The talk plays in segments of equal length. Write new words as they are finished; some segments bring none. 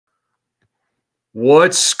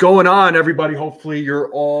What's going on, everybody? Hopefully,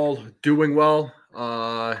 you're all doing well.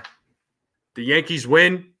 The Yankees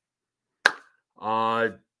win. Uh,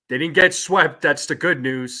 they didn't get swept. That's the good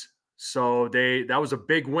news. So that was a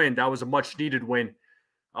big win. That was a much needed win.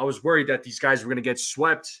 I was worried that these guys were going to get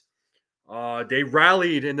swept. They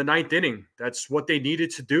rallied in the ninth inning. That's what they needed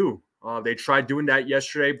to do. They tried doing that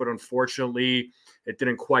yesterday, but unfortunately, it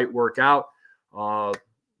didn't quite work out.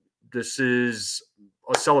 This is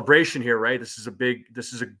a celebration here, right? This is a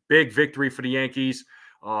big victory for the Yankees.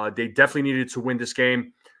 They definitely needed to win this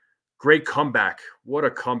game. Great comeback. What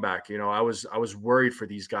a comeback. I was worried for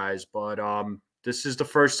these guys, but this is the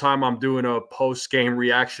first time I'm doing a post-game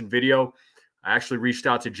reaction video. I actually reached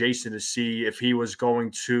out to Jason to see if he was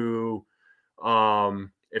going to go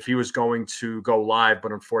live,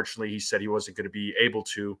 but unfortunately he said he wasn't going to be able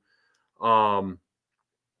to.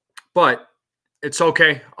 But it's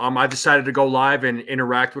okay. I decided to go live and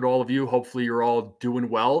interact with all of you. Hopefully you're all doing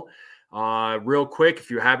well. Real quick, if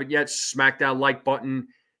you haven't yet, smack that like button,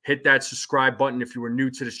 hit that subscribe button if you were new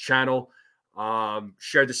to this channel.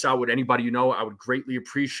 Share this out with anybody you know. I would greatly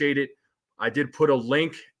appreciate it. I did put a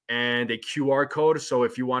link and a QR code, so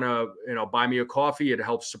if you want to buy me a coffee, it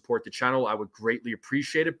helps support the channel. I would greatly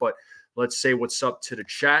appreciate it. But let's say what's up to the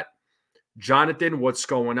chat. Jonathan, what's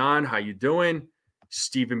going on? How you doing?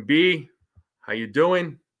 Stephen B, how you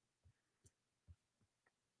doing?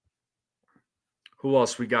 Who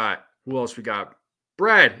else we got?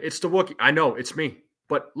 Brad, it's the Wookiee. I know, it's me.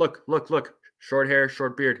 But look. Short hair,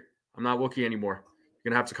 short beard. I'm not Wookiee anymore.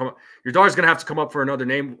 You're going to have to come up. Your daughter's going to have to come up for another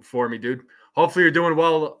name for me, dude. Hopefully you're doing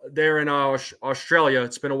well there in Australia.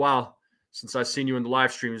 It's been a while since I've seen you in the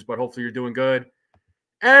live streams, but hopefully you're doing good.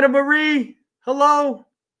 Anna Marie, hello.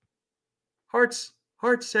 Hearts,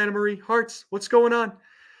 Anna Marie, hearts. What's going on?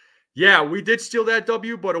 Yeah, we did steal that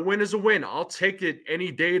W, but a win is a win. I'll take it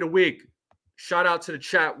any day of the week. Shout out to the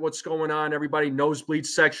chat. What's going on, everybody? Nosebleed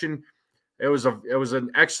section. It was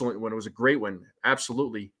an excellent win. It was a great win.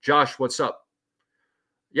 Absolutely. Josh, what's up?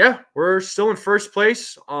 Yeah, we're still in first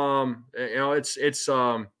place.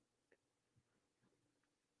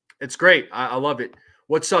 It's great. I love it.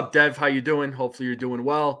 What's up, Dev? How you doing? Hopefully you're doing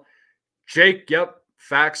well. Jake, yep,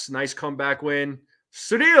 facts. Nice comeback win.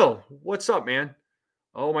 Sunil, what's up, man?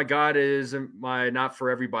 Oh my God, is my not for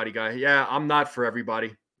everybody guy. Yeah, I'm not for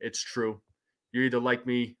everybody. It's true. You either like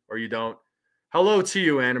me or you don't. Hello to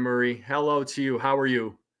you, Anna Marie. Hello to you. How are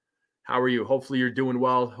you? Hopefully you're doing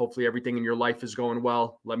well. Hopefully everything in your life is going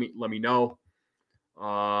well. Let me know.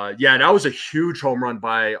 Yeah, that was a huge home run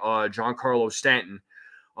by Giancarlo Stanton.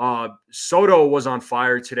 Soto was on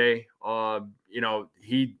fire today.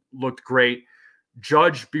 He looked great.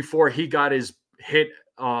 Judge, before he got his hit,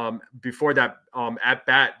 before that at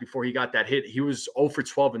bat, before he got that hit, he was 0 for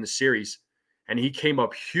 12 in the series, and he came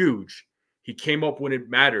up huge. He came up when it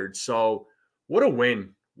mattered. So what a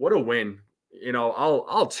win! What a win!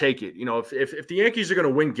 I'll take it. If the Yankees are going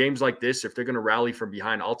to win games like this, if they're going to rally from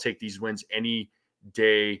behind, I'll take these wins any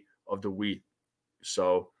day of the week.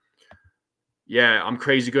 So yeah, I'm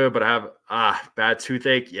crazy good, but I have bad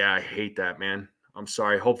toothache. Yeah, I hate that, man. I'm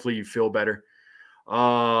sorry. Hopefully you feel better.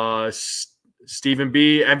 Stephen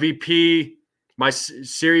B, MVP. My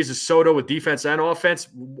series is Soto with defense and offense,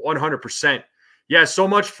 100%. Yeah, so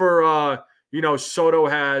much for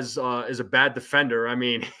Soto is a bad defender. I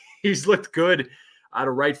mean, he's looked good out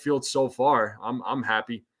of right field so far. I'm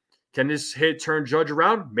happy. Can this hit turn Judge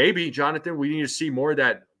around? Maybe, Jonathan. We need to see more of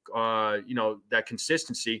that that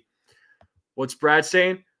consistency. What's Brad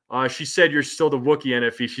saying? She said you're still the Wookiee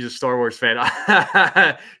NFE. She's a Star Wars fan.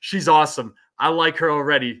 She's awesome. I like her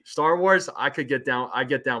already. Star Wars, I get down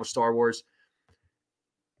with Star Wars.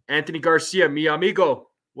 Anthony Garcia, mi amigo.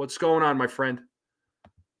 What's going on, my friend?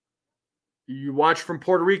 You watch from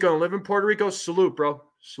Puerto Rico and live in Puerto Rico? Salute, bro.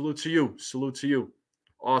 Salute to you.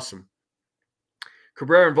 Awesome.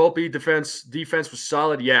 Cabrera and Volpe defense was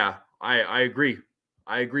solid. Yeah, I agree.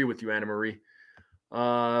 I agree with you, Anna Marie.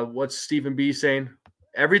 What's Stephen B saying?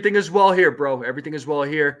 Everything is well here, bro. Everything is well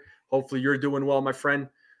here. Hopefully you're doing well, my friend.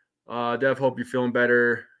 Dev, hope you're feeling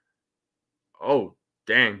better. Oh,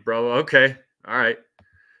 dang, bro. Okay. All right.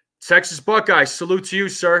 Texas Buckeye, salute to you,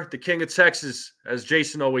 sir. The king of Texas, as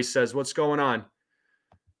Jason always says. What's going on?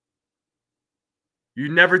 You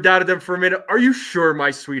never doubted them for a minute. Are you sure,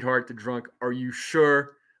 my sweetheart, the drunk? Are you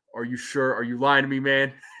sure? Are you lying to me,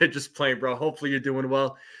 man? Just playing, bro. Hopefully you're doing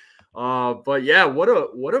well. But yeah, what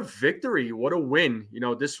a victory. What a win.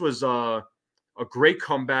 This was a great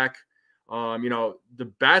comeback.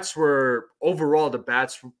 The bats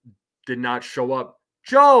did not show up.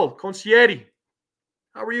 Joe Consieri,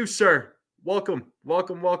 how are you, sir? Welcome.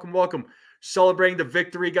 Celebrating the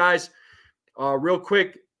victory, guys. Real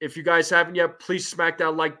quick, if you guys haven't yet, please smack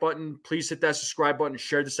that like button. Please hit that subscribe button.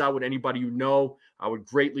 Share this out with anybody you know. I would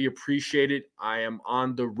greatly appreciate it. I am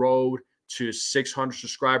on the road to 600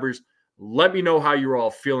 subscribers. Let me know how you're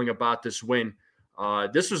all feeling about this win.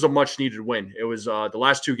 This was a much-needed win. It was the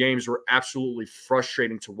last two games were absolutely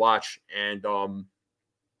frustrating to watch, and I'm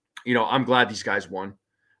glad these guys won.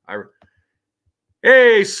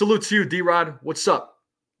 Hey, salute to you, D-Rod. What's up?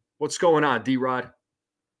 What's going on, D-Rod?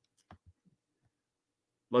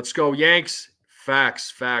 Let's go, Yanks.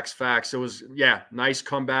 Facts. It was, nice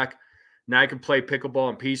comeback. Now I can play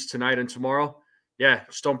pickleball in peace tonight and tomorrow. Yeah,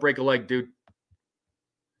 just don't break a leg, dude.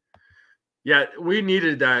 Yeah, we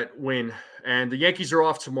needed that win. And the Yankees are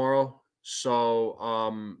off tomorrow.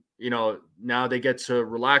 So, now they get to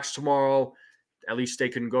relax tomorrow. At least they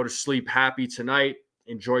can go to sleep happy tonight.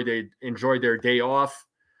 Enjoy their day off.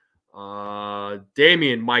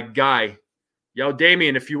 Damien, my guy. Yo,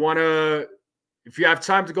 Damien, if you have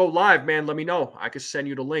time to go live, man, let me know. I could send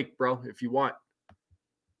you the link, bro, if you want.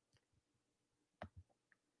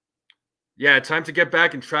 Yeah, time to get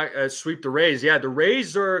back and try sweep the Rays. Yeah, the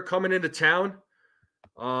Rays are coming into town.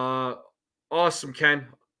 Awesome, Ken.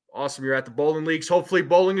 Awesome. You're at the bowling leagues. Hopefully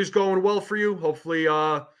bowling is going well for you. Hopefully,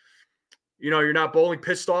 you're not bowling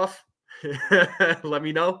pissed off. Let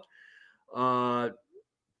me know.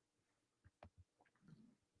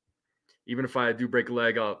 Even if I do break a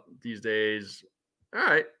leg up these days.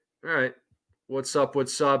 All right. What's up?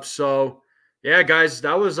 So, yeah, guys,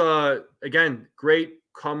 that was, again, great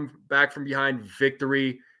come back from behind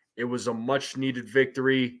victory. It was a much needed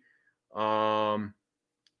victory. What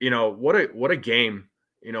a game.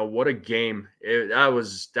 What a game. That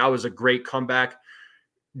was a great comeback.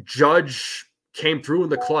 Judge came through in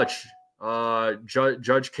the clutch.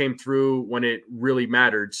 Judge came through when it really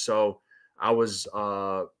mattered. So I was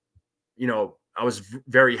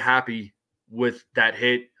very happy with that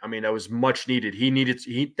hit. I mean, that was much needed.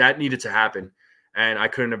 That needed to happen. And I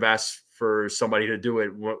couldn't have asked for somebody to do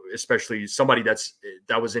it, especially somebody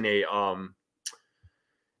that was in a, on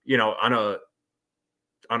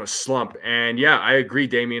a slump. And yeah, I agree,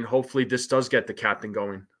 Damien. Hopefully this does get the captain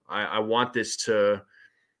going. I want this to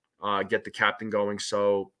get the captain going.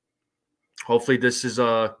 So hopefully this is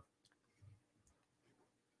a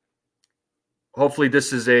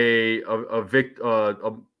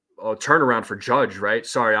turnaround for Judge, right?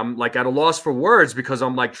 Sorry, I'm like at a loss for words because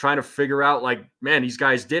I'm like trying to figure out, like, man, these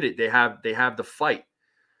guys did it. They have the fight.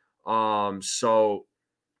 So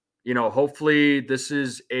hopefully this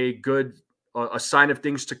is a good a sign of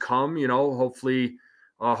things to come.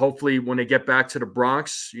 Hopefully when they get back to the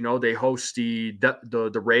Bronx, they host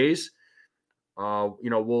the Rays.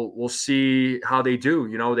 We'll see how they do.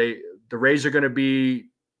 The Rays are going to be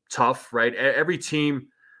tough, right? Every team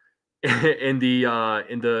in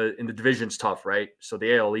the division's tough, right? So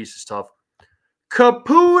the AL East is tough.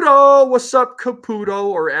 Caputo, what's up, Caputo?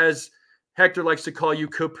 Or as Hector likes to call you,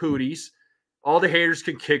 Capooties. All the haters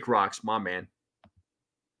can kick rocks, my man.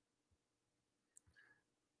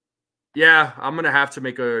 Yeah, I'm gonna have to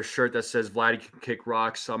make a shirt that says Vladdy can kick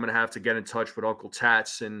rocks. So I'm gonna have to get in touch with Uncle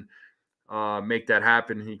Tats and make that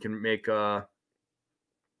happen. He can make. We'll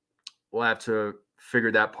have to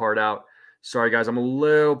figure that part out. Sorry, guys, I'm a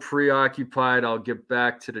little preoccupied. I'll get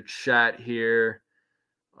back to the chat here.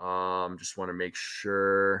 Just want to make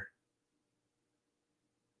sure.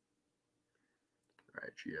 All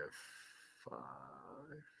right, GF5.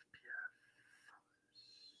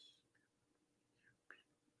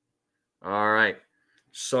 All right.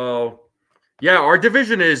 So, yeah, our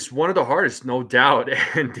division is one of the hardest, no doubt.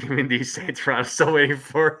 And Demon D Saints round still waiting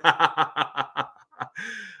for.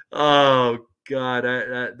 Oh God,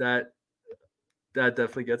 that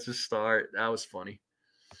definitely gets a start. That was funny.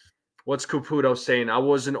 What's Caputo saying? I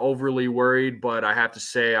wasn't overly worried, but I have to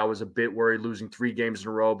say I was a bit worried losing 3 games in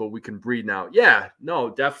a row, but we can breathe now. Yeah,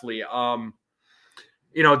 no, definitely.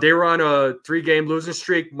 They were on a 3-game losing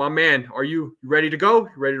streak. My man, are you ready to go?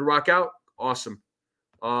 Ready to rock out? Awesome.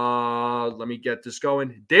 Let me get this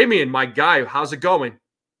going. Damien, my guy, how's it going?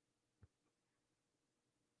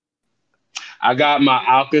 I got my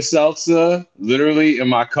Alka-Seltzer literally in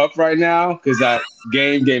my cup right now because that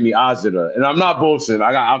game gave me agita. And I'm not bullshitting.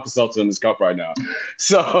 I got Alka-Seltzer in this cup right now.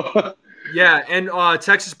 So yeah, and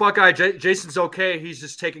Texas Buckeye, Jason's okay. He's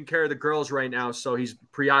just taking care of the girls right now, so he's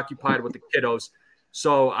preoccupied with the kiddos.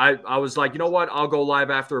 So I was like, you know what? I'll go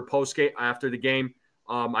live after a post game after the game.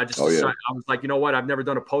 I was like, you know what? I've never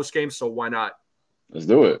done a post game, so why not? Let's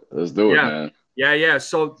do it. Let's do it, man. Yeah.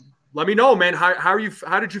 So let me know, man. How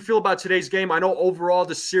did you feel about today's game? I know overall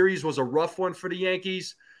the series was a rough one for the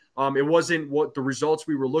Yankees. It wasn't what the results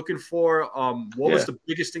we were looking for. What was the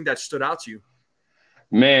biggest thing that stood out to you?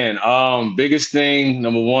 Man, biggest thing,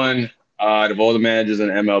 number one, out of all the managers in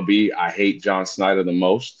MLB, I hate John Snyder the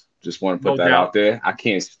most. Just want to put that out there. I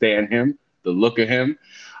can't stand him, the look of him.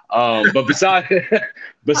 But besides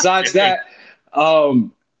that,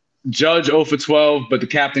 Judge 0 for 12, but the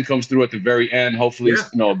captain comes through at the very end. Hopefully,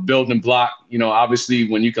 a building block. Obviously,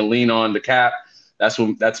 when you can lean on the cap, that's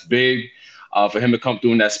big for him to come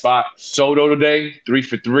through in that spot. Soto today, 3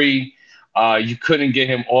 for 3. You couldn't get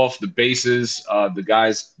him off the bases. The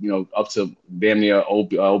guy's, up to damn near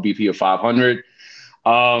OBP of 500.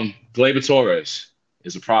 Gleyber Torres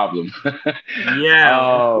is a problem.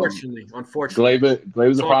 Unfortunately.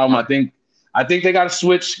 Gleyber's a problem. I think they got to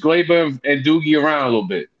switch Gleyber and Doogie around a little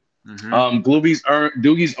bit. Doogie's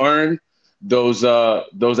earned those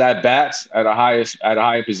at bats at a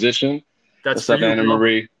higher position. That's What's up, Anna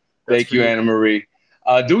Marie? Thank you, Anna Marie.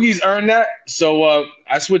 Doogie's earned that, so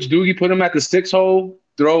I switched Doogie, put him at the 6 hole,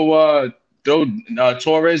 throw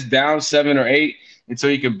Torres down 7 or 8 until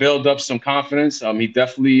he can build up some confidence. He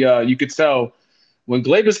definitely, you could tell when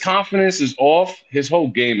Gleyber's confidence is off, his whole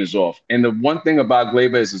game is off. And the one thing about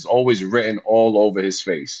Gleyber is it's always written all over his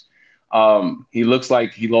face. He looks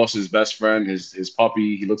like he lost his best friend, his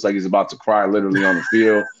puppy. He looks like he's about to cry literally on the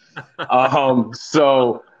field.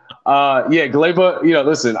 Gleyber,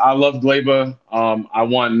 listen, I love Gleyber. I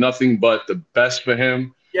want nothing but the best for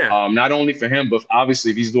him. Not only for him, but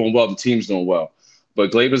obviously if he's doing well, the team's doing well.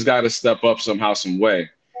 But Gleyber's got to step up somehow, some way.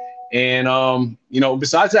 And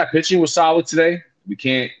besides that, pitching was solid today. We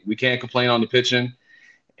can't complain on the pitching.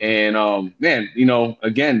 And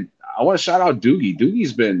again, I want to shout out Doogie.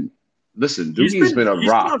 Doogie's been a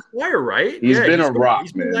rock. On fire, right? He's been a rock,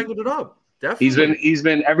 he's man. Been lighting it up. Definitely. He's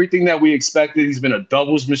been everything that we expected. He's been a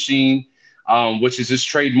doubles machine, which is his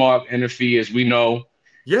trademark NFE, as we know.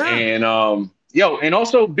 Yeah. And and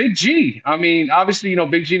also Big G. I mean, obviously,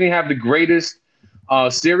 Big G didn't have the greatest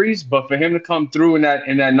series, but for him to come through in that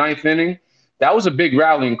ninth inning, that was a big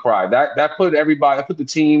rallying cry. That put the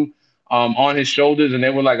team on his shoulders, and they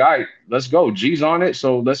were like, all right, let's go. G's on it,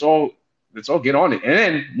 so let's all get on it. And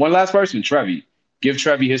then one last person, Trevi. Give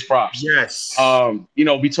Trevi his props. Yes.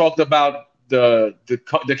 We talked about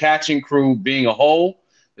the catching crew being a whole.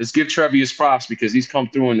 Let's give Trevi his props because he's come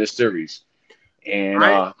through in this series. And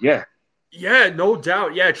Yeah, no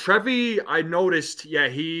doubt. Yeah, Trevi, I noticed,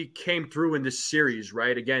 he came through in this series,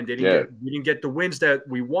 right? Again, we didn't get the wins that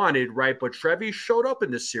we wanted, right? But Trevi showed up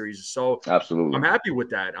in this series. So absolutely, I'm happy with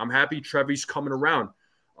that. I'm happy Trevi's coming around.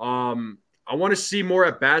 I want to see more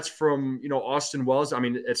at bats from, Austin Wells. I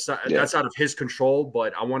mean, that's out of his control,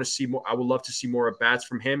 but I want to see more. I would love to see more at bats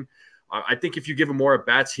from him. I think if you give him more at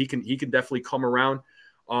bats, he can definitely come around.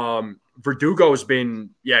 Verdugo has been,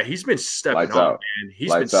 he's been stepping up, man.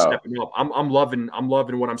 He's been stepping up. I'm loving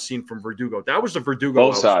what I'm seeing from Verdugo. That was the Verdugo.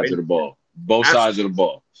 Both sides of the ball. Sides of the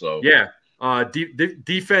ball. So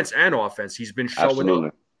defense and offense. He's been showing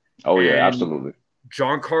up. Oh yeah, absolutely.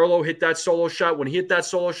 Giancarlo hit that solo shot. When he hit that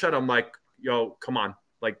solo shot, I'm like, yo, come on.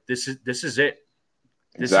 Like this is it.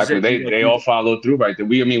 Exactly. They all followed through right there.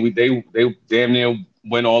 They damn near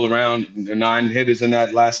went all around the 9 hitters in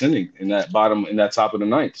that last inning, in that top of the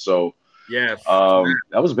ninth. So that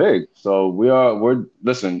was big. So we're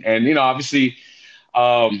listen, and obviously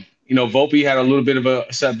Volpe had a little bit of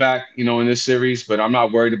a setback, in this series, but I'm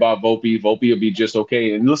not worried about Volpe. Volpe will be just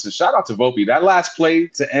okay. And listen, shout out to Volpe. That last play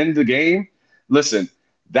to end the game, listen,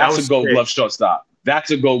 that's a Gold Glove shortstop. That's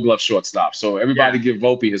a Gold Glove shortstop. So everybody give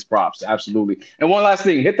Volpe his props. Absolutely. And one last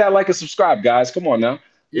thing, hit that like and subscribe, guys. Come on now.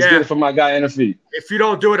 Let's get it from my guy NFE. If you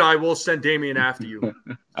don't do it, I will send Damien after you.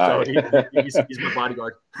 So he's my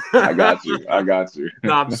bodyguard. I got you.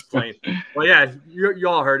 No, I'm just playing. Well, yeah, you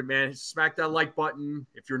all heard it, man. Smack that like button.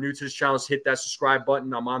 If you're new to this channel, hit that subscribe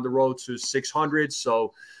button. I'm on the road to 600.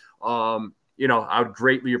 So, I would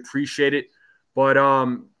greatly appreciate it. But,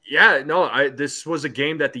 this was a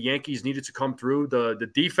game that the Yankees needed to come through. The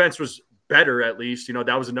defense was better, at least.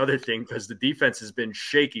 That was another thing because the defense has been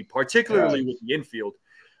shaky, particularly with the infield.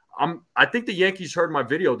 I think the Yankees heard my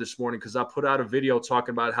video this morning because I put out a video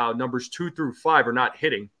talking about how numbers 2 through 5 are not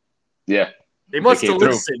hitting. Yeah. They must have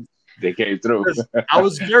listened. They came through. I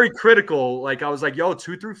was very critical. Like, I was like, yo,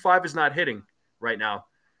 2 through 5 is not hitting right now.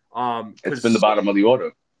 It's been the bottom of the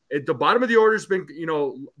order. The bottom of the order has been,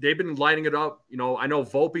 they've been lighting it up. I know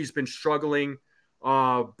Volpe's been struggling.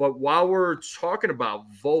 But while we're talking about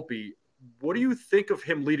Volpe, what do you think of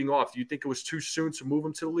him leading off? Do you think it was too soon to move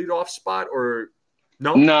him to the leadoff spot or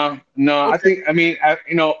no? No. Okay.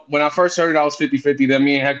 When I first heard it, I was 50-50. Then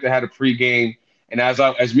me and Hector had a pregame. And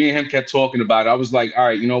as me and him kept talking about it, I was like, all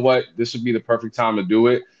right, you know what? This would be the perfect time to do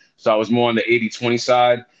it. So I was more on the 80-20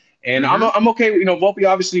 side. And I'm okay. Volpe,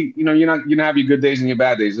 obviously, you're not going to have your good days and your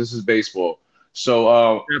bad days. This is baseball.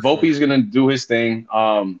 So Volpe is going to do his thing.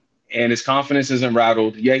 And his confidence isn't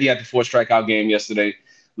rattled. Yeah, he had the 4 strikeout game yesterday.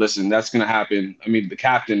 Listen, that's going to happen. I mean, the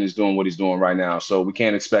captain is doing what he's doing right now. So we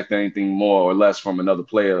can't expect anything more or less from another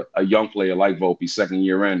player, a young player like Volpe, second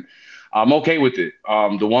year in. I'm okay with it.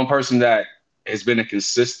 The one person that has been a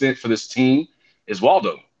consistent for this team is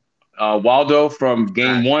Waldo. Waldo from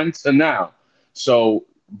game 1 to now. So,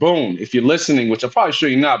 boom, if you're listening, which I'm probably sure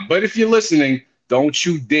you're not, but if you're listening, don't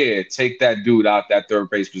you dare take that dude out that third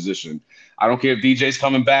base position. I don't care if DJ's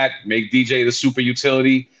coming back, make DJ the super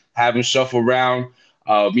utility, have him shuffle around,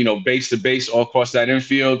 base to base all across that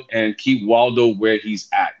infield, and keep Waldo where he's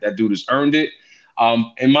at. That dude has earned it.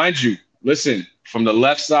 And mind you, listen, from the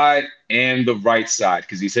left side and the right side,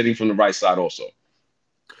 because he's hitting from the right side also.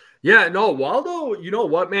 Yeah, no, Waldo, you know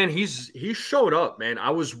what, man? He showed up, man. I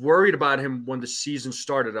was worried about him when the season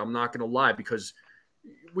started. I'm not going to lie, because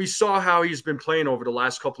we saw how he's been playing over the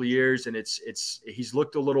last couple of years, and he's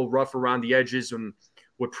looked a little rough around the edges. And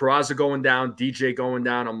with Peraza going down, DJ going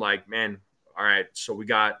down, I'm like, man, all right. So we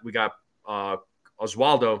got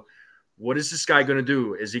Oswaldo. What is this guy going to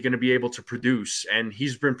do? Is he going to be able to produce? And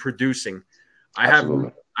he's been producing. I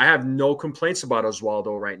have no complaints about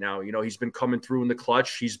Oswaldo right now. He's been coming through in the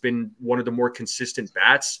clutch. He's been one of the more consistent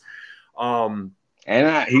bats.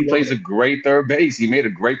 And he plays a great third base. He made a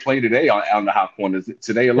great play today on the hot corner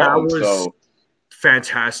today alone. That was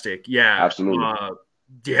fantastic. Yeah, absolutely.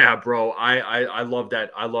 Yeah, bro. I love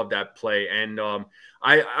that. I love that play. And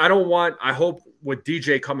I hope with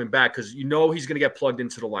DJ coming back, because he's going to get plugged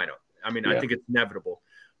into the lineup. I mean, I think it's inevitable.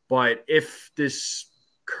 But if this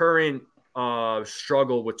current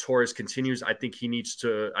struggle with Torres continues, I think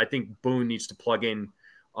Boone needs to plug in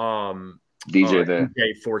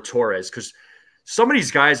DJ for Torres, because some of these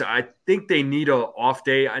guys, I think they need an off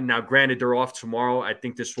day. And now, granted, they're off tomorrow. I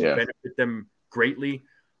think this will benefit them greatly.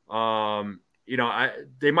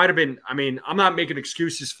 They might have been. I mean, I'm not making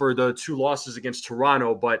excuses for the 2 losses against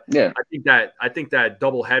Toronto, but I think that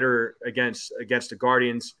doubleheader against the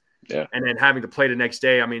Guardians. Yeah. And then having to play the next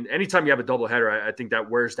day. I mean, anytime you have a doubleheader, I think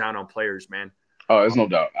that wears down on players, man. Oh, there's no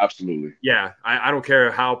doubt. Absolutely. Yeah. I don't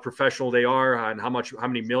care how professional they are and how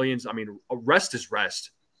many millions. I mean, rest is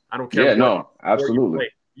rest. I don't care. Yeah, no, absolutely.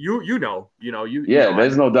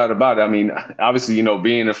 There's no doubt about it. I mean, obviously,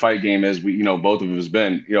 being in a fight game, as we, both of us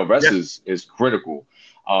been, rest is critical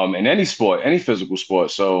in any sport, any physical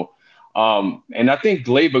sport. So, and I think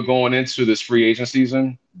Gleyber going into this free agent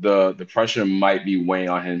season, the pressure might be weighing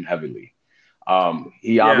on him heavily.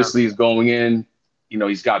 He obviously is going in,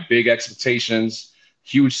 he's got big expectations,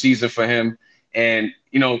 huge season for him. And,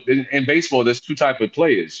 in baseball, there's 2 types of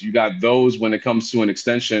players. You got those when it comes to an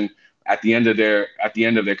extension at the end of their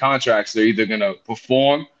contracts, they're either going to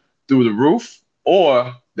perform through the roof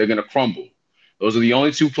or they're going to crumble. Those are the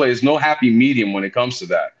only 2 players, no happy medium when it comes to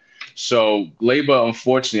that. So Gleyber,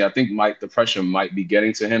 unfortunately, I think the pressure might be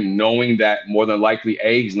getting to him, knowing that more than likely,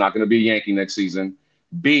 A, he's not going to be a Yankee next season,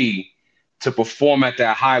 B, to perform at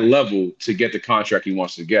that high level to get the contract he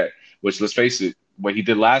wants to get, which, let's face it, what he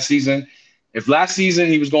did last season, if last season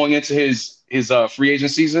he was going into his free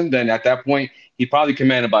agent season, then at that point, he probably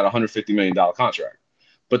commanded about a $150 million contract.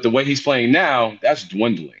 But the way he's playing now, that's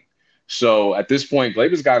dwindling. So at this point,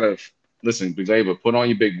 Gleyber's got to listen, Gleyber, put on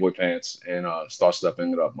your big boy pants and start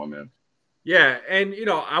stepping it up, my man. Yeah, and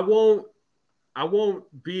I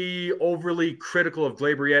won't be overly critical of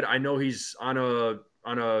Gleyber yet. I know he's on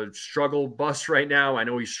a struggle bus right now. I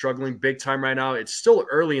know he's struggling big time right now. It's still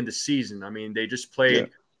early in the season. I mean, they just played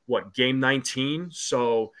game 19,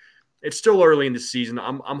 so it's still early in the season.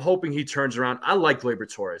 I'm hoping he turns around. I like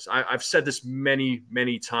Gleyber Torres. I've said this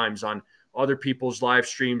many times on other people's live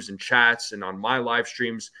streams and chats and on my live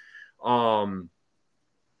streams. I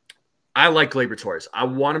like Gleyber Torres. I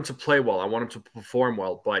want him to play well. I want him to perform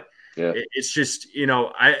well, but it's just,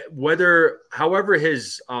 whatever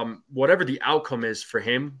the outcome is for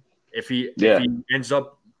him, if he ends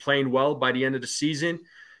up playing well by the end of the season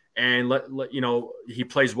and he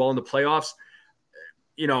plays well in the playoffs,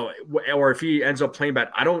 or if he ends up playing bad,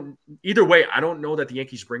 either way, I don't know that the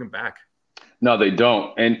Yankees bring him back. No, they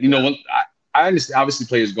don't. And when I understand, obviously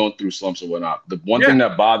players going through slumps or whatnot. The one thing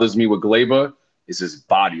that bothers me with Gleyber is his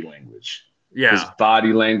body language. Yeah. His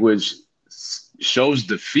body language shows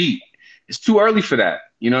defeat. It's too early for that.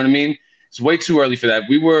 You know what I mean? It's way too early for that.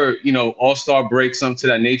 We were, all-star break, something to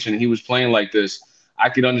that nature, and he was playing like this. I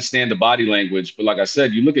could understand the body language. But like I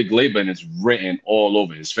said, you look at Gleyber and it's written all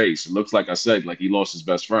over his face. It looks like I said, like he lost his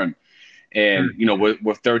best friend. And,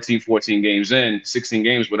 we're 13, 14 games in, 16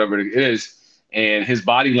 games, whatever it is. and his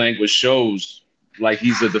body language shows like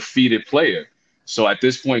he's a defeated player. So at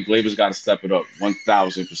this point, Gleyber's got to step it up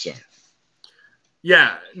 1,000%.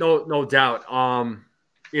 Yeah, no doubt.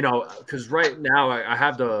 Because right now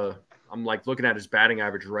I'm like looking at his batting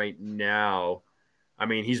average right now. I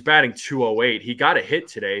mean, he's batting 208. He got a hit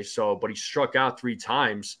today, but he struck out 3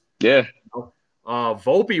 times. Yeah.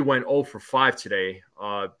 Volpe went 0 for 5 today.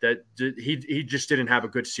 He just didn't have a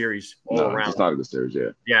good series all around. It's not a good series, yeah.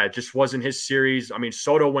 Yeah, it just wasn't his series. I mean,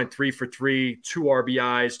 Soto went 3 for 3, 2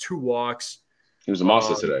 RBIs, 2 walks. He was a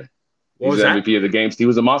monster today. He was the MVP of the game. He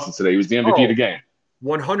was a monster today. He was the MVP of the game.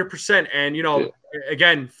 100%. And,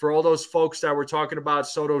 again, for all those folks that were talking about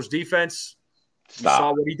Soto's defense, you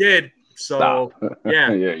saw what he did. So,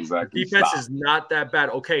 yeah. Yeah, exactly. Defense is not that bad.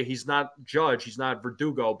 Okay, he's not Judge. He's not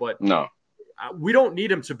Verdugo. But no, we don't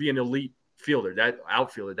need him to be an elite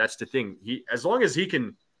outfielder. That's the thing. As long as he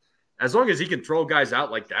can throw guys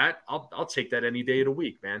out like that, I'll take that any day of the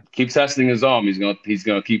week, man. Keep testing his arm. He's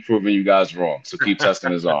gonna keep proving you guys wrong. So keep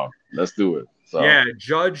testing his arm. Let's do it. So. Yeah,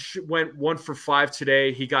 Judge went 1 for 5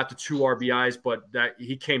 today. He got the 2 RBIs, but that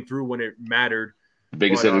he came through when it mattered. The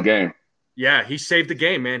biggest hit of the game. Yeah, he saved the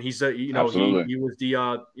game, man. He's he was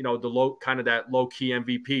the the low key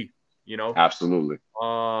MVP. Absolutely.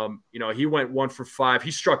 He went 1 for 5.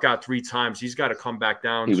 He struck out 3 times. He's got to come back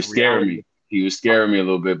down. He was scaring me. He was scaring me a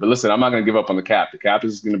little bit. But listen, I'm not going to give up on the cap. The cap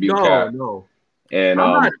is going to be the cap. No. And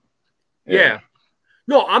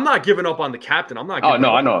No, I'm not giving up on the captain. I'm not. I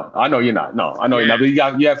know you're not. No, I know you're not.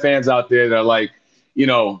 But you have fans out there that are like,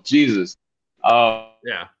 Jesus.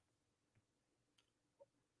 Yeah.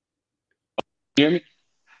 You hear me?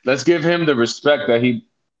 Let's give him the respect that he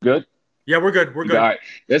good. Yeah, we're good. We're good. All right.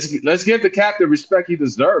 Let's give the cap the respect he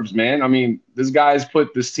deserves, man. I mean, this guy's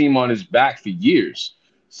put this team on his back for years.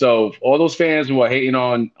 So all those fans who are hating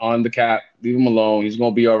on the cap, leave him alone. He's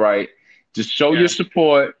gonna be all right. Just show your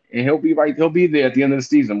support, and he'll be right. He'll be there at the end of the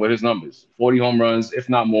season with his numbers: 40 home runs, if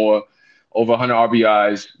not more, over 100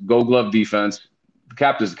 RBIs, Gold Glove defense. The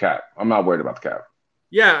cap is the cap. I'm not worried about the cap.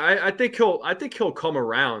 Yeah, I think he'll come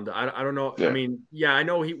around. I don't know. Yeah. I mean, yeah, I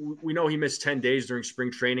know we know he missed 10 days during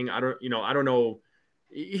spring training. I don't know.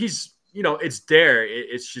 He's it's there.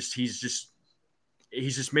 It's just he's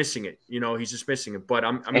just missing it. He's just missing it. But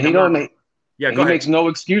he makes no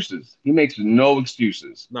excuses. He makes no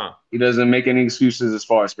excuses. No. He doesn't make any excuses as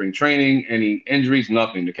far as spring training, any injuries,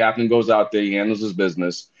 nothing. The captain goes out there, he handles his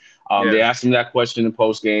business. They asked him that question in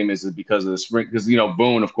post game, is it because of the spring? Because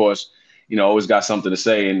Boone, of course, always got something to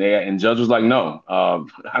say, and Judge was like, no,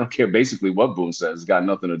 I don't care basically what Boone says. It's got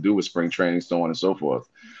nothing to do with spring training, so on and so forth.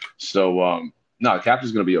 So no, the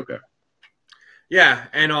captain's gonna be okay. Yeah,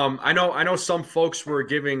 and I know some folks were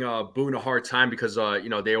giving Boone a hard time because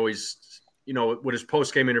they always with his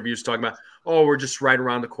post game interviews talking about, oh, we're just right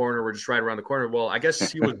around the corner. Well, I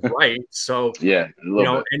guess he was right. So yeah,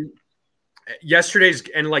 and yesterday's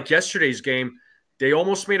game, they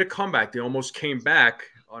almost made a comeback. They almost came back.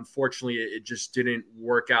 Unfortunately, it just didn't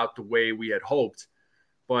work out the way we had hoped.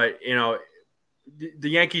 But the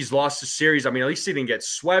Yankees lost the series. I mean, at least they didn't get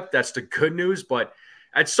swept. That's the good news. But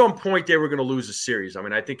at some point, they were going to lose the series. I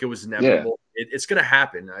mean, I think it was inevitable. Yeah. It's going to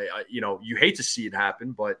happen. You hate to see it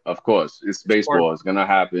happen, but of course, it's baseball. It's going to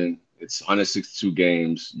happen. It's 162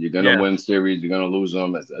 games. You're going to win series. You're going to lose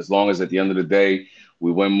them. As long as at the end of the day,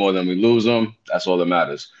 we win more than we lose them, that's all that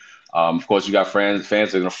matters. Of course, you got fans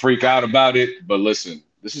that are going to freak out about it. But listen,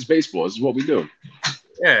 this is baseball. This is what we do.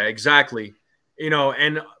 Yeah, exactly.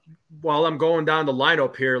 And while I'm going down the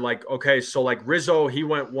lineup here, so Rizzo, he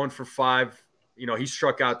went 1 for 5. He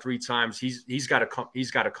struck out 3 times. He's got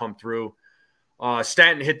to come through.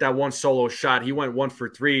 Stanton hit that one solo shot. He went 1 for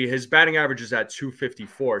 3. His batting average is at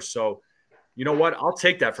 254. So, you know what? I'll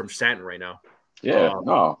take that from Stanton right now. Yeah.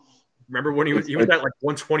 Remember when he was at like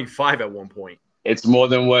 125 at one point. It's more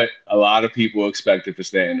than what a lot of people expected for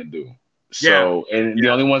Stanton to do. So, the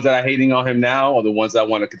only ones that are hating on him now are the ones that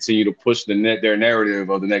want to continue to push their narrative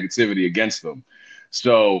of the negativity against them.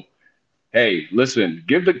 So, hey, listen,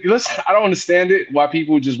 I don't understand it. Why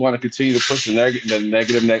people just want to continue to push the negative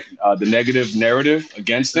narrative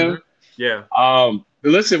against him. Yeah.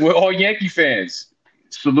 Listen, we're all Yankee fans.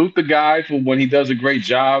 Salute the guy for when he does a great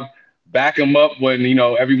job. Back him up when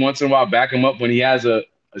every once in a while. Back him up when he has a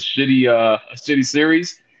shitty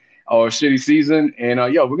series or a shitty season. And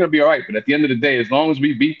we're gonna be all right. But at the end of the day, as long as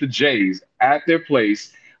we beat the Jays at their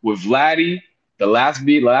place with Vladdy, the last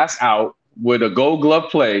out with a Gold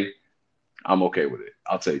Glove play, I'm okay with it.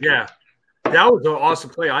 I'll take it. Yeah, that was an awesome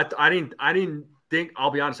play. I didn't think.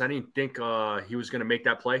 I'll be honest. I didn't think he was gonna make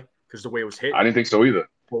that play because the way it was hit. I didn't think so either.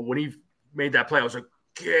 But when he made that play, I was like,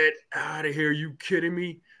 "Get out of here! You kidding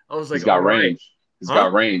me?" I was like, he's got all right. range. He's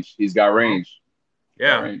got range. He's got range.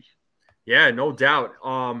 Yeah. Yeah, no doubt.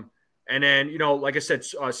 And then, you know, like I said,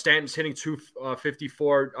 Stanton's hitting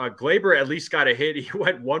 254. Gleyber at least got a hit. He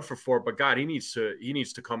went 1 for 4, but God, he needs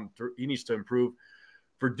to come through. He needs to improve.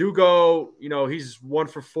 Verdugo, you know, he's 1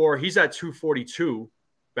 for 4. He's at 242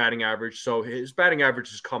 batting average. So his batting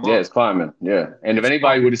average has come up. Yeah, it's climbing. Yeah. And if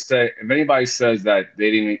anybody says that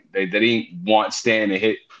they didn't want Stan to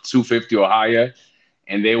hit 250 or higher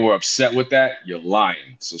and they were upset with that, you're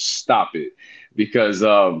lying. So stop it. Because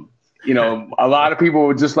you know, a lot of people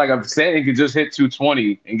were just like, I'm saying, he could just hit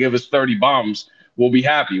 220 and give us 30 bombs. We'll be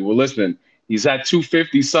happy. Well, listen, he's at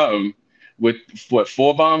 250 something with what,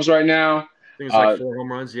 4 bombs right now. I think it's like 4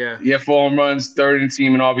 home runs. Yeah. Yeah, 4 home runs, 3rd in the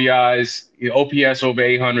team in RBIs, OPS over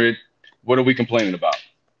 800. What are we complaining about?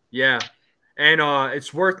 Yeah. And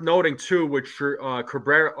it's worth noting, too, with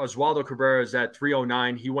Oswaldo Cabrera is at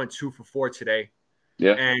 309. He went 2 for 4 today.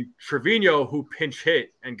 Yeah. And Trevino, who pinch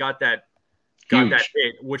hit and got that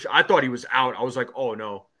hit, which I thought he was out. I was like, oh,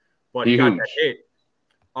 no. But he got that hit.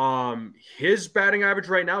 His batting average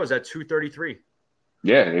right now is at 233.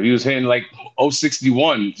 Yeah, if he was hitting like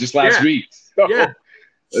 061 just last week. Yeah.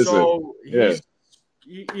 So he's,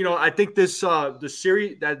 you know, I think this the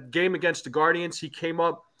series, that game against the Guardians, he came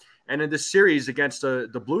up, and in the series against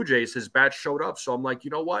the Blue Jays, his bat showed up. So I'm like, you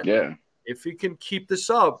know what? Yeah. If he can keep this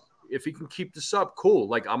up, cool.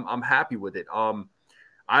 Like I'm happy with it. I'm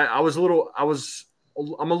a little.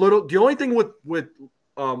 The only thing with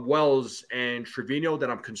Wells and Trevino that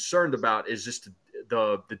I'm concerned about is just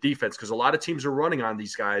the defense, because a lot of teams are running on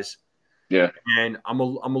these guys. Yeah, and I'm a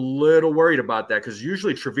little worried about that, because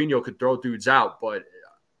usually Trevino could throw dudes out, but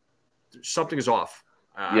something is off.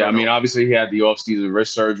 I mean, obviously he had the off-season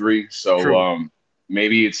wrist surgery, so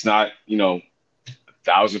maybe it's not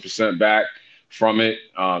 1,000% back from it.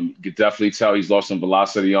 You could definitely tell he's lost some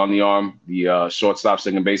velocity on the arm. The shortstop,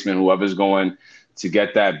 second baseman, whoever's going to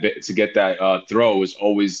get that throw is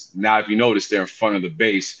always, now if you notice, they're in front of the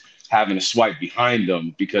base, having a swipe behind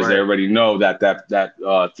them, because they already know that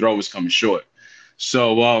throw is coming short.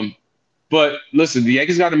 So, but listen, the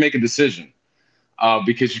Yankees got to make a decision,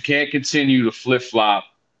 because you can't continue to flip-flop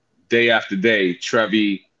day after day,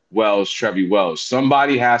 Trevi Wells.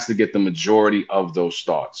 Somebody has to get the majority of those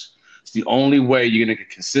starts. It's the only way you're going to get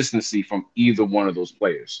consistency from either one of those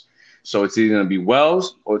players. So it's either going to be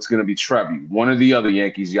Wells or it's going to be Trevi. One or the other,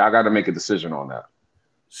 Yankees. Y'all got to make a decision on that.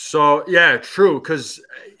 So yeah, true. Because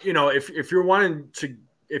if you're wanting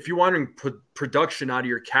production out of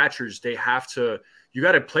your catchers, you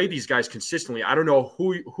got to play these guys consistently. I don't know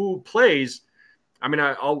who plays. I mean,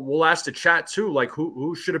 we'll ask the chat too. Like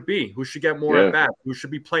who should it be? Who should get more at bat? Who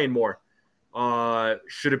should be playing more?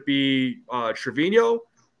 Should it be Trevino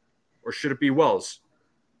or should it be Wells?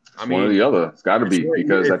 I mean, one or the other. It's got to be,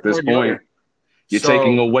 because at this point, you're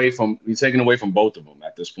taking away from both of them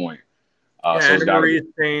at this point. So Marie is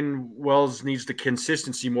saying Wells needs the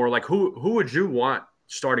consistency more. Like who would you want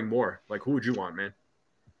starting more? Like who would you want, man?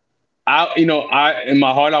 In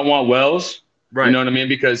my heart I want Wells. Right. You know what I mean?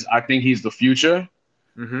 Because I think he's the future.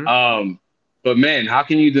 Mm-hmm. But man, how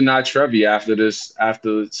can you deny Trevi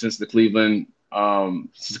since the Cleveland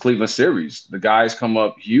series? The guys come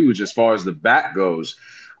up huge as far as the bat goes.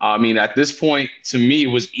 I mean, at this point, to me, it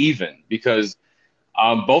was even, because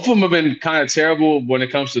both of them have been kind of terrible when it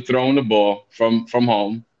comes to throwing the ball from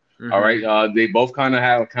home. Mm-hmm. All right. They both kind of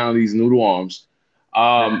have these noodle arms.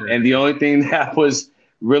 And the only thing that was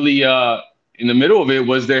really in the middle of it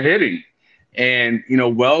was their hitting. And,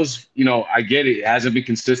 Wells, I get it, hasn't been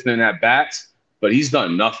consistent at bats, but he's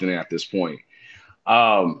done nothing at this point.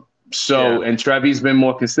 And Trevi's been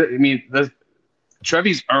more consistent. I mean,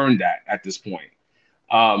 Trevi's earned that at this point.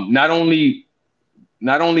 Not only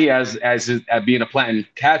as being a platinum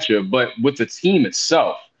catcher, but with the team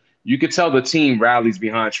itself. You could tell the team rallies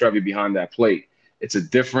behind Trevi behind that plate. It's a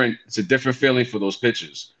different feeling for those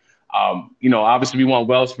pitchers. Obviously we want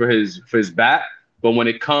Wells for his bat, but when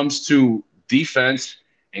it comes to defense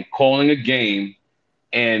and calling a game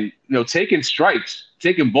and taking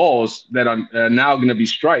balls that are now going to be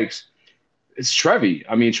strikes, it's Trevi.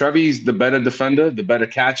 I mean, Trevi's the better defender, the better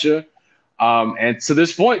catcher, and to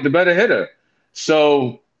this point, the better hitter.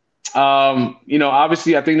 So,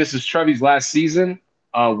 obviously, I think this is Trevi's last season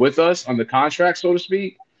with us on the contract, so to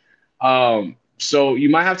speak. So you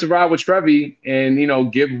might have to ride with Trevi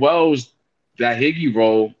and, give Wells that Higgy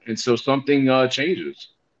role until something changes.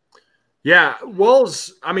 Yeah,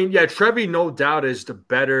 Wells, I mean, Trevi, no doubt, is the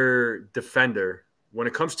better defender. When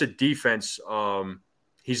it comes to defense,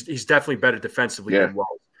 he's definitely better defensively than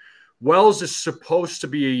Wells. Wells is supposed to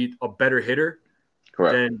be a better hitter.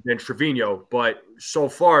 than Trevino. But so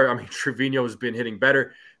far, I mean, Trevino has been hitting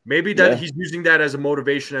better. Maybe that he's using that as a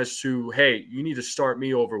motivation as to, hey, you need to start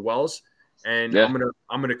me over Wells, and I'm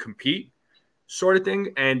gonna compete, sort of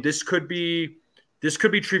thing. And this could be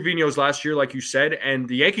Trevino's last year, like you said. And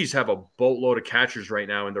the Yankees have a boatload of catchers right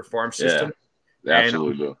now in their farm system. They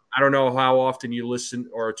absolutely do. I don't know how often you listen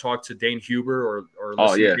or talk to Dane Huber or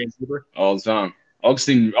listen to Dane Huber. All the time.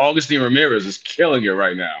 Augustine Ramirez is killing it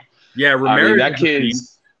right now. Yeah, Ramirez. I mean,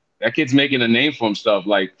 that kid's making a name for himself.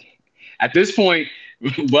 Like, at this point,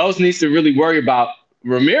 Wells needs to really worry about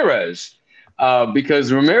Ramirez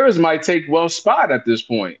because Ramirez might take Wells' spot at this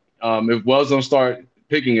point if Wells don't start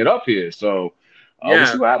picking it up here. So we'll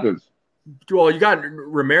see what happens. Well, you got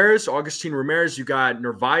Augustine Ramirez. You got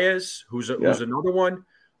Narvaez, who's another one.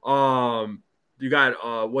 You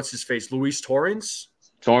got what's his face, Luis Torres.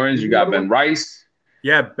 You got Ben Rice.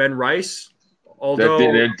 Yeah, Ben Rice. Although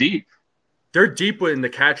they're deep. They're deep in the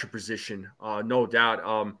catcher position, no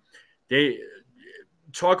doubt. They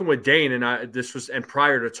talking with Dane, and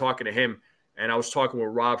prior to talking to him, and I was talking with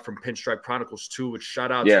Rob from Pinstripe Chronicles too, which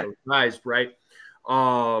shout out to those guys, right?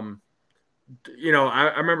 I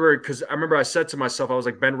remember I said to myself, I was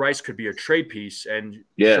like, Ben Rice could be a trade piece, and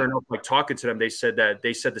sure enough, like talking to them, they said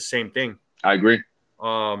the same thing. I agree.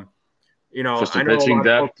 For some pitching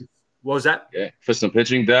depth. What was that? Yeah, for some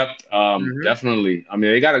pitching depth, definitely. I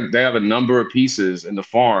mean, they have a number of pieces in the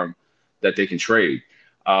farm that they can trade.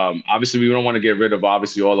 Obviously, we don't want to get rid of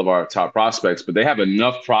all of our top prospects, but they have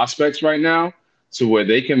enough prospects right now to where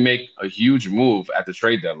they can make a huge move at the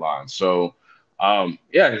trade deadline. So,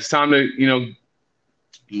 it's time to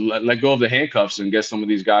let go of the handcuffs and get some of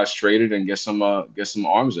these guys traded and get some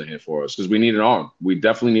arms in here for us because we need an arm. We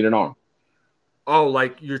definitely need an arm. Oh,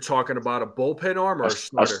 like you're talking about a bullpen arm or a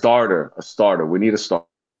starter? A starter. We need a starter.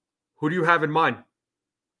 Who do you have in mind?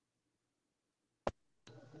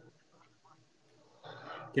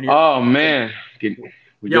 Man.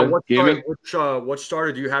 What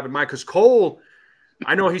starter do you have in mind? Because Cole,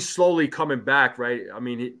 I know he's slowly coming back, right? I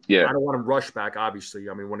mean, I don't want him rushed back, obviously.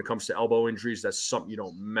 I mean, when it comes to elbow injuries, that's something you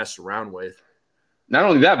don't mess around with. Not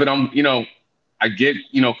only that, but I get,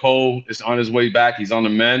 Cole is on his way back. He's on the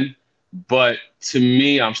mend. But to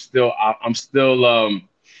me, I'm still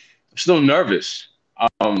nervous.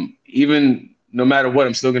 Even no matter what,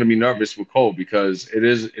 I'm still going to be nervous with Cole because it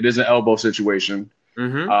is an elbow situation.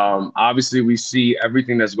 Obviously, we see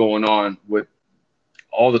everything that's going on with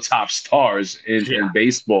all the top stars in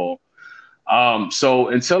baseball. So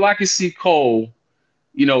until I can see Cole,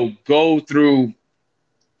 go through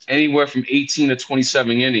anywhere from 18 to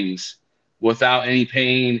 27 innings without any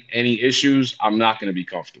pain, any issues, I'm not going to be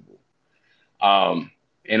comfortable.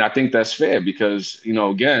 And I think that's fair because,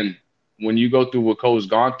 again, when you go through what Cole's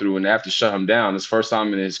gone through and they have to shut him down, it's the first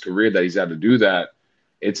time in his career that he's had to do that.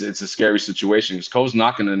 It's a scary situation because Cole's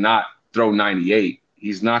not going to not throw 98.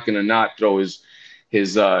 He's not going to not throw his what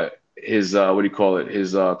do you call it?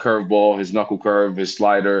 His curveball, his knuckle curve, his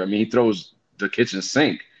slider. I mean, he throws the kitchen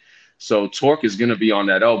sink. So torque is going to be on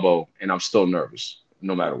that elbow, and I'm still nervous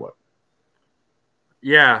no matter what.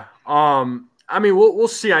 Yeah. I mean, we'll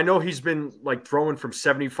see. I know he's been like throwing from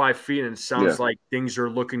 75 feet, and it sounds like things are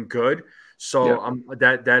looking good. So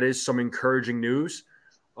that is some encouraging news.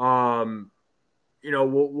 We'll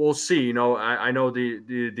see. I know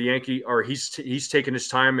the Yankee, or he's taking his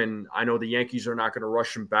time, and I know the Yankees are not going to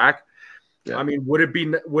rush him back. Yeah. I mean, would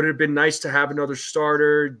it have been nice to have another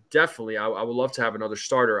starter? Definitely, I would love to have another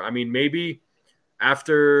starter. I mean, maybe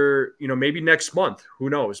after maybe next month. Who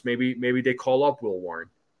knows? Maybe they call up Will Warren.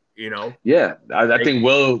 Yeah, I think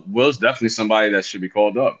Will's definitely somebody that should be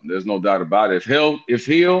called up. There's no doubt about it. If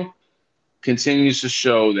he'll continues to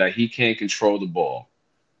show that he can't control the ball,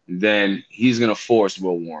 then he's going to force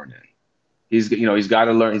Will Warren in. He's got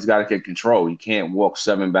to learn. He's got to get control. You can't walk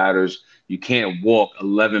 7 batters. You can't walk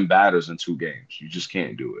 11 batters in 2 games. You just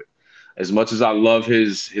can't do it. As much as I love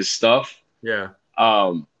his stuff,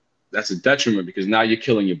 that's a detriment because now you're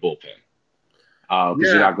killing your bullpen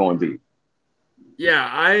because you're not going deep.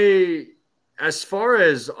 Yeah, as far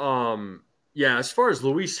as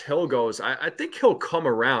Luis Hill goes, I think he'll come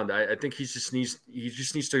around. I think he just needs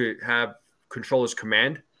to control his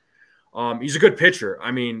command. He's a good pitcher.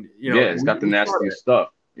 I mean, he's got the nasty stuff.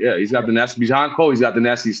 Yeah, he's got the nasty behind Cole. He's got the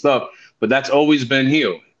nasty stuff, but that's always been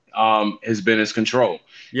Hill. Has been his control.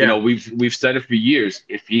 Yeah. We've said it for years.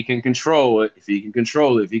 If he can control it,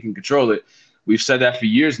 we've said that for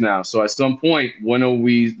years now. So at some point, when do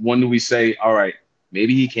we say, all right,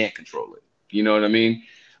 maybe he can't control it? You know what I mean?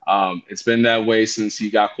 It's been that way since he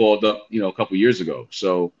got called up, a couple years ago.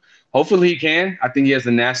 So hopefully he can. I think he has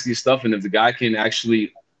the nastiest stuff, and if the guy can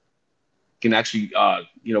actually can actually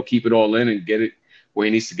keep it all in and get it where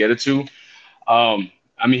he needs to get it to,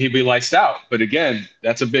 I mean, he'd be lights out. But again,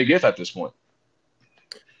 that's a big if at this point.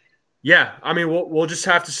 Yeah, I mean, we'll just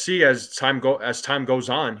have to see as time goes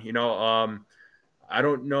on. I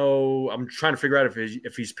don't know. I'm trying to figure out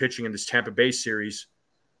if he's pitching in this Tampa Bay series.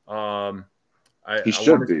 He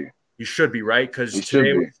should be. He should be, right? Because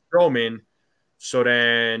today was Stroman. So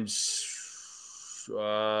then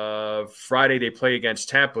Friday they play against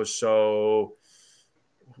Tampa. So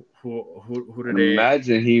who did they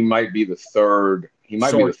imagine? He might be the third. He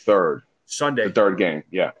might be the third Sunday. The third game.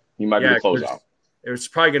 Yeah, he might be the closeout. It's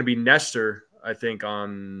probably going to be Nestor, I think,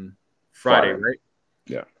 on Friday, right?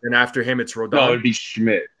 Yeah. And after him, it's Rodon. No, it'd be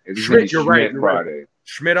Schmidt. You're right. Friday.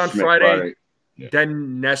 Schmidt on Friday. Yeah.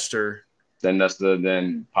 Then Nestor.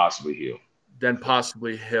 Then possibly Hill.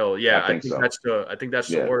 Yeah, I think so. That's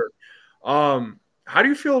the order. How do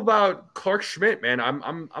you feel about Clark Schmidt, man?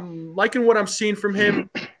 I'm liking what I'm seeing from him.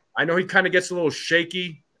 I know he kind of gets a little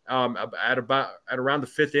shaky at around the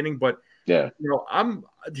fifth inning, but yeah,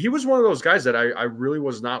 he was one of those guys that I really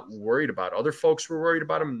was not worried about. Other folks were worried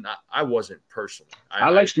about him. I wasn't personally. I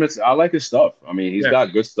like Schmidt. I like his stuff. I mean, he's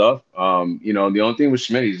got good stuff. The only thing with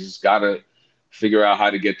Schmidt, he's just got to figure out how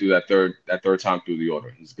to get through that third time through the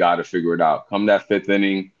order. He's got to figure it out. Come that fifth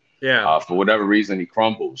inning, for whatever reason, he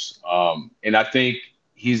crumbles. And I think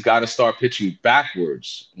he's got to start pitching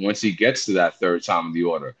backwards once he gets to that third time of the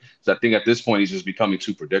order. So I think at this point, he's just becoming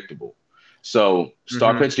too predictable. So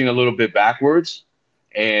start pitching a little bit backwards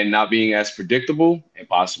and not being as predictable, and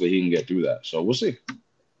possibly he can get through that. So we'll see.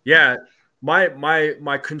 Yeah.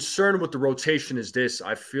 My concern with the rotation is this.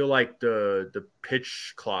 I feel like the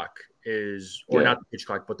pitch clock is, or not the pitch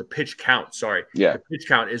clock, but the pitch count. Sorry. Yeah. The pitch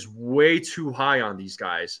count is way too high on these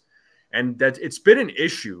guys. And that it's been an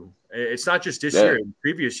issue. It's not just this year. In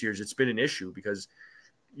previous years, it's been an issue because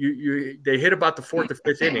they hit about the fourth or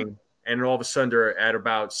fifth inning, and all of a sudden they're at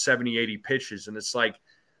about 70, 80 pitches. And it's like,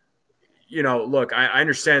 look, I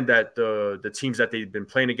understand that the teams that they've been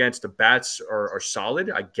playing against, the bats are solid.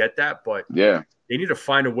 I get that, but they need to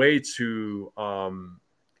find a way to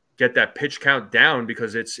get that pitch count down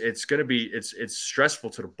because it's going to be it's stressful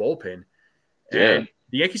to the bullpen. And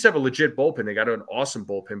the Yankees have a legit bullpen. They got an awesome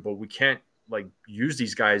bullpen, but we can't use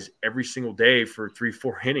these guys every single day for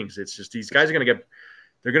 3-4 innings. It's just these guys are going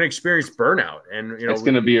to experience burnout, and it's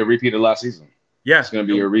going to be a repeat of last season. Yeah, it's going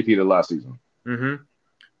to be a repeat of last season. Mm-hmm.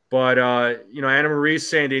 But Anna Marie's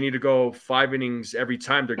saying they need to go 5 innings every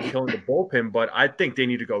time they're killing the bullpen, but I think they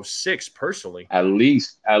need to go 6 personally. At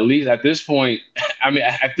least at this point. I mean,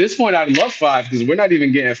 at this point, I'd love 5 because we're not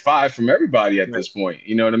even getting 5 from everybody at this point.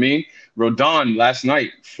 You know what I mean? Rodon last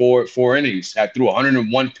night, 4 innings, had threw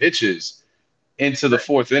 101 pitches into the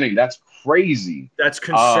 4th inning. That's crazy. That's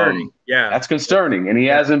concerning. That's concerning. And he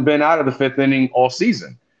hasn't been out of the 5th inning all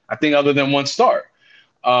season, I think, other than one start.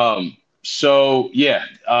 So,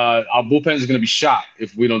 our bullpen is going to be shot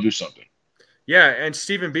if we don't do something. Yeah, and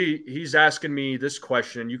Stephen B., he's asking me this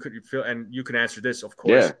question, and you can answer this, of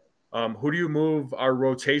course. Yeah. Who do you move our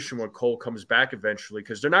rotation when Cole comes back eventually?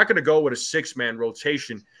 Because they're not going to go with a 6-man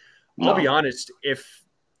rotation. I'll be honest,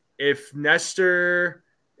 if Nestor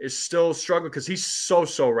is still struggling, because he's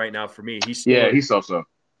so right now for me. He's so.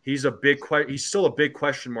 He's still a big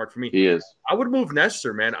question mark for me. He is. I would move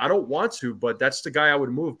Nestor, man. I don't want to, but that's the guy I would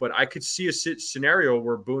move. But I could see a scenario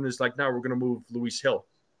where Boone is like, no, we're going to move Luis Hill.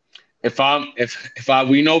 We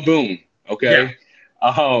know Boone, okay?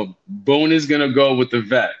 Yeah. Boone is going to go with the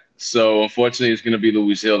vet. So unfortunately, it's going to be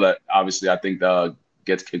Luis Hill that obviously I think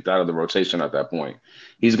gets kicked out of the rotation at that point.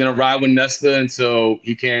 He's going to ride with Nestor until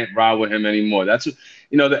he can't ride with him anymore. That's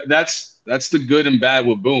the good and bad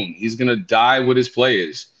with Boone. He's going to die with his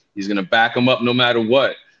players. He's going to back them up no matter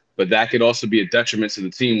what. But that could also be a detriment to the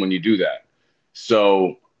team when you do that.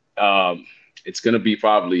 So it's going to be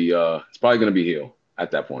probably going to be Hill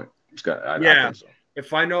at that point. I think so.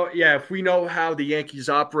 If we know how the Yankees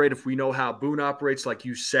operate, if we know how Boone operates, like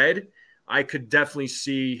you said, I could definitely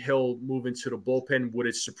see Hill move into the bullpen. Would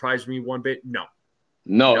it surprise me one bit?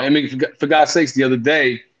 No. I mean, for God's sakes, the other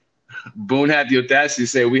day, Boone had the audacity to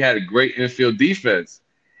say we had a great infield defense,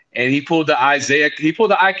 and he pulled the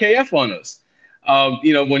IKF on us.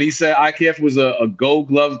 When he said IKF was a Gold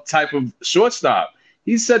Glove type of shortstop,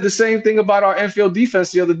 he said the same thing about our infield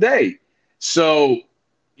defense the other day. So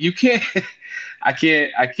you can't. I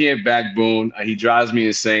can't back Boone. He drives me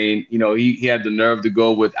insane. He had the nerve to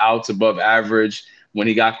go with outs above average when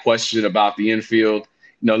he got questioned about the infield.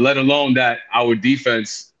 Let alone that our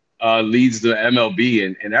defense leads the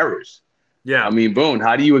MLB in errors. Yeah. I mean, Boone,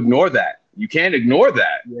 how do you ignore that? You can't ignore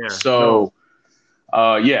that. Yeah. So,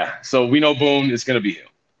 So we know Boone is going to be Hill.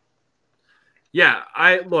 Yeah,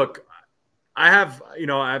 I have,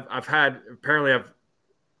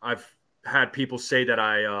 I've had people say that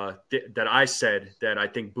I said that I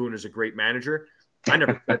think Boone is a great manager. I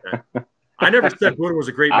never said that. I never said Boone was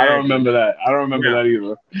a great manager. I don't remember that. I don't remember that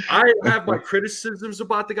either. I have my criticisms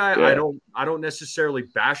about the guy. Yeah. I don't necessarily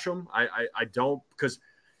bash him. I don't, because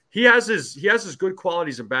he has his good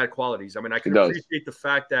qualities and bad qualities. I mean, I can appreciate the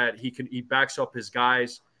fact that he backs up his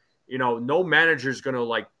guys. No manager is going to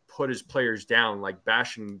like put his players down, like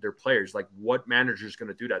bashing their players. Like, what manager is going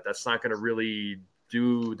to do that? That's not going to really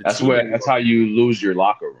do the team anymore. That's how you lose your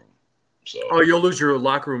locker room. So you'll lose your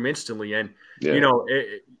locker room instantly. And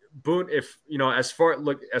Boone, as far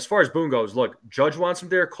as Boone goes, look, Judge wants him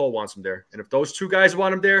there, Cole wants him there, and if those two guys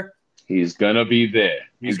want him there, he's gonna be there.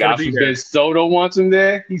 He's gonna be there. Soto wants him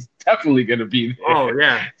there, he's definitely gonna be there. Oh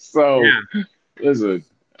yeah. So listen,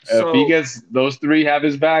 if he gets those three have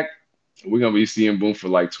his back, we're gonna be seeing Boone for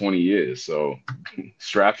like 20 years. So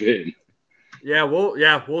strap in. Yeah, we'll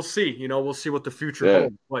see. We'll see what the future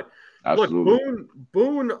holds. But absolutely. Look,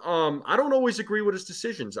 Boone. I don't always agree with his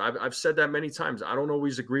decisions. I've said that many times. I don't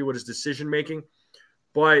always agree with his decision making,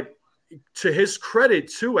 but to his credit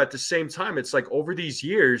too, at the same time, it's like over these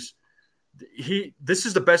years, this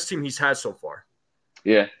is the best team he's had so far.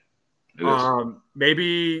 Yeah.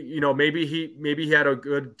 Maybe he had a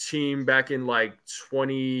good team back in like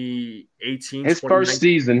 2018. His first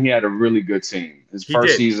season, he had a really good team.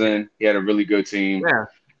 Season, he had a really good team.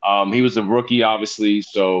 Yeah. He was a rookie, obviously,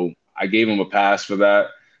 so I gave him a pass for that.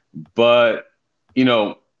 But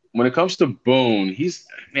when it comes to Boone,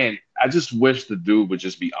 I just wish the dude would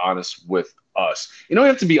just be honest with us. You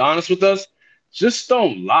have to be honest with us. Just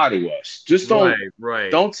don't lie to us. Just don't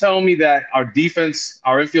don't tell me that our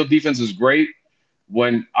infield defense is great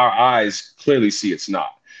when our eyes clearly see it's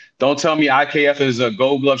not. Don't tell me IKF is a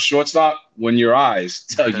Gold Glove shortstop when your eyes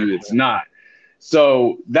tell you it's not.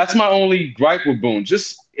 So that's my only gripe with Boone.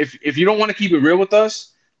 Just if you don't want to keep it real with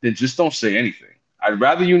us, then just don't say anything. I'd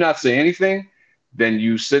rather you not say anything than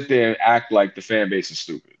you sit there and act like the fan base is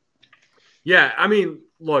stupid. Yeah, I mean,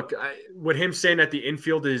 look, with him saying that the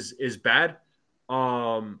infield is bad,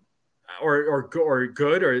 or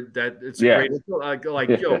good, or that it's great.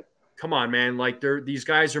 Yo, come on, man. Like these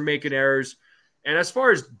guys are making errors. And as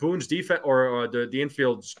far as Boone's defense or the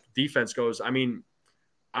infield's defense goes, I mean,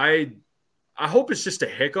 I hope it's just a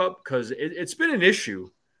hiccup because it's been an issue.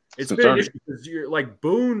 It's been an issue because you're like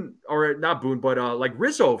Boone, or not Boone, but like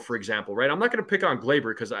Rizzo, for example, right? I'm not going to pick on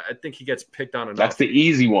Gleyber because I think he gets picked on enough. That's the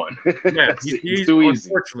easy one. Yeah, he's too easy,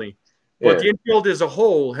 unfortunately. But the infield as a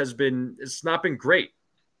whole it's not been great.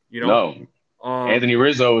 No. Anthony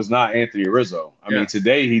Rizzo is not Anthony Rizzo. I mean,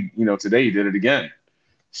 today he did it again.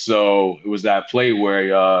 So it was that play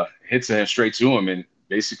where he hits a straight to him and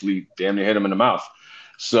basically damn near hit him in the mouth.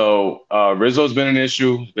 So Rizzo's been an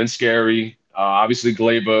issue, been scary. Obviously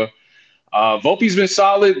Gleyber. Volpe's been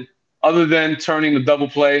solid other than turning the double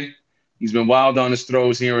play. He's been wild on his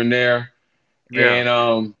throws here and there. Yeah.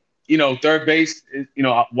 And, third base,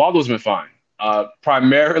 Waldo's been fine.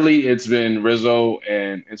 Primarily it's been Rizzo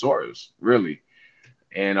and Torres, really.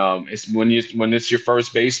 And it's when it's your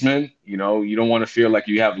first baseman, you don't want to feel like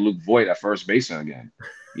you have Luke Voigt at first baseman again.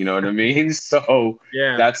 You know what I mean? So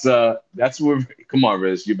that's where. Come on,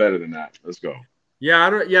 Riz, you're better than that. Let's go. Yeah, I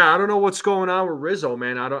don't know what's going on with Rizzo,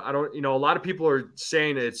 man. I don't. A lot of people are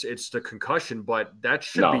saying it's the concussion, but that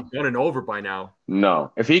should be done and over by now.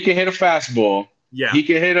 No, if he can hit a fastball, he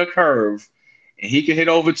can hit a curve, and he can hit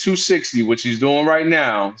over 260, which he's doing right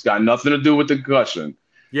now. It's got nothing to do with the concussion.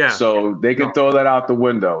 Yeah. So they can throw that out the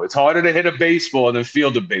window. It's harder to hit a baseball than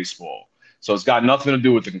field a baseball. So it's got nothing to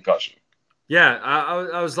do with the concussion. Yeah,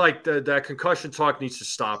 I was like, that concussion talk needs to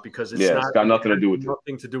stop because it's got nothing to do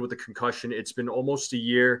with the concussion. It's been almost a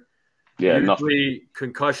year. Yeah, usually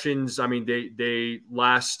concussions, I mean, they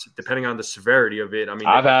last depending on the severity of it. I mean,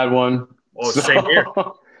 I've had one. Oh, same here.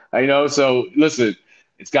 I know. So listen,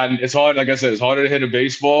 it's hard. Like I said, it's harder to hit a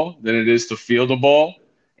baseball than it is to field a ball.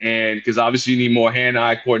 And because obviously you need more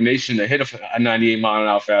hand-eye coordination to hit a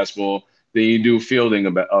 98-mile-an-hour fastball than you do fielding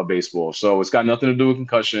a baseball. So it's got nothing to do with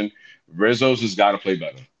concussion. Rizzo's has got to play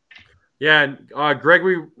better. Yeah,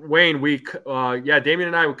 Gregory Wayne, Damien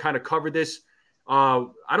and I would kind of cover this. I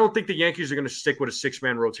don't think the Yankees are going to stick with a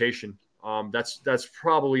 6-man rotation. That's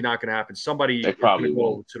probably not going to happen. Somebody probably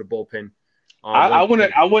will to the bullpen. I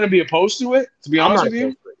wouldn't be opposed to it, to be honest with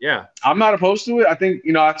you. Yeah, I'm not opposed to it. I think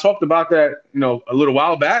I talked about that a little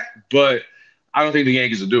while back, but I don't think the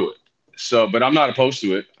Yankees will do it. So, but I'm not opposed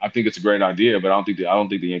to it. I think it's a great idea, but I don't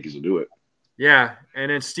think the Yankees will do it. Yeah,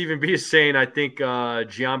 and then Stephen B is saying, I think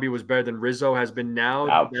Giambi was better than Rizzo has been now.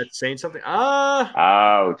 Ouch. That's saying something.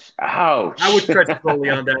 Ouch. Ouch. I would stretch slowly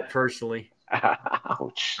on that personally.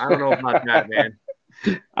 Ouch. I don't know about that, man.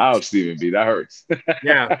 Ouch, Stephen B. That hurts.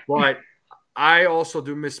 Yeah, but I also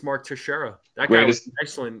do miss Mark Teixeira. That guy was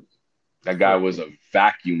excellent. That guy was a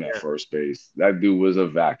vacuum at first base. That dude was a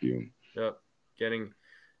vacuum. Yep.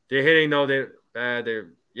 They're hitting though.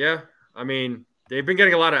 Yeah. I mean, they've been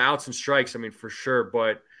getting a lot of outs and strikes. I mean, for sure.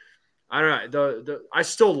 But I don't know. I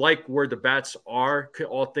still like where the bats are,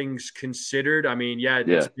 all things considered. I mean,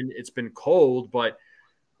 it's been cold, but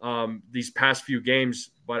these past few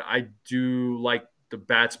games. But I do like the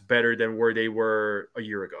bats better than where they were a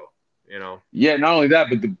year ago. You know. Yeah. Not only that,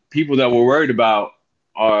 but the people that we're worried about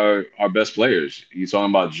are our best players. You're talking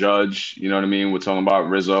about Judge. You know what I mean? We're talking about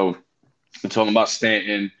Rizzo. We're talking about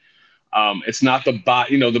Stanton. It's not the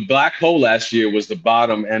black hole last year was the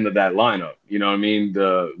bottom end of that lineup. You know what I mean?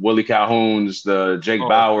 The Willie Calhouns, the Jake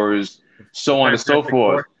Bowers, so on and so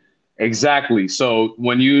forth. Exactly. So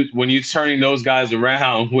when you're turning those guys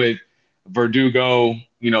around with Verdugo,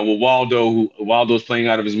 with Waldo's playing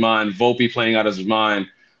out of his mind, Volpe playing out of his mind.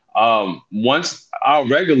 Once our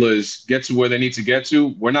regulars get to where they need to get to,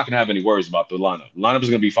 we're not going to have any worries about the lineup. The lineup is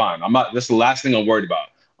going to be fine. That's the last thing I'm worried about.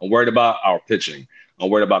 I'm worried about our pitching. I'm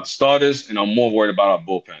worried about the starters, and I'm more worried about our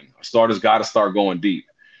bullpen. Our starters got to start going deep.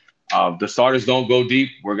 If the starters don't go deep,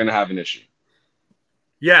 we're going to have an issue.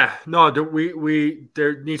 Yeah, no,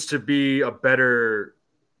 there needs to be a better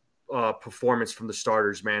performance from the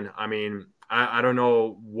starters, man. I mean, I don't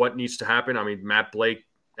know what needs to happen. I mean, Matt Blake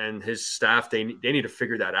and his staff, they need to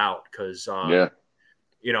figure that out because, I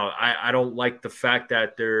don't like the fact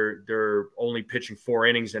that they're only pitching 4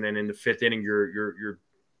 innings, and then in the 5th inning, you're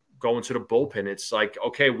going to the bullpen. It's like,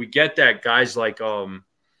 okay, we get that guys like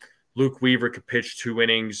Luke Weaver could pitch 2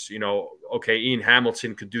 innings. Okay, Ian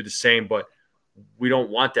Hamilton could do the same, but we don't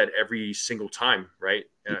want that every single time, right?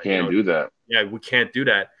 You can't do that. Yeah, we can't do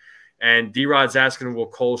that. And D-Rod's asking, will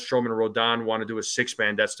Cole, Stroman, and Rodon want to do a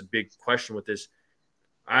 6-man? That's the big question with this.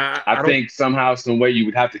 I think somehow, some way you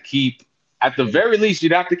would have to keep, at the very least,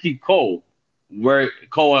 you'd have to keep Cole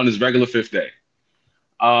on his regular 5th day.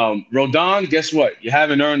 Rodon, guess what? You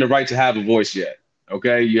haven't earned the right to have a voice yet.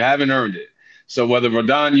 Okay, you haven't earned it. So whether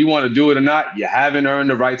Rodon, you want to do it or not, you haven't earned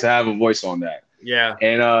the right to have a voice on that. Yeah.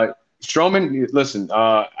 And Stroman, listen,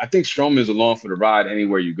 I think Stroman is along for the ride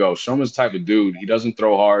anywhere you go. Stroman's the type of dude. He doesn't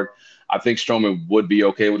throw hard. I think Stroman would be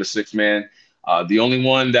okay with a 6-man. The only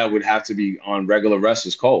one that would have to be on regular rest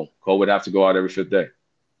is Cole. Cole would have to go out every 5th day.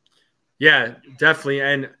 Yeah, definitely.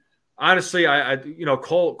 And honestly,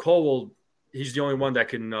 Cole will. He's the only one that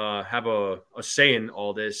can have a say in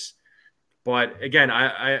all this. But again,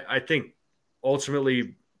 I think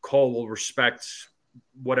ultimately Cole will respect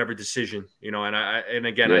whatever decision, and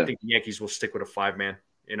again, I think the Yankees will stick with a 5-man,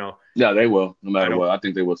 Yeah, they will, no matter what. I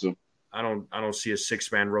think they will too. I don't see a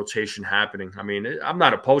 6-man rotation happening. I mean, I'm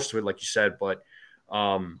not opposed to it, like you said, but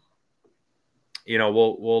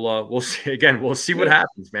we'll see. Again, we'll see what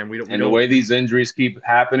happens, man. The way these injuries keep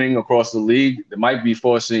happening across the league, they might be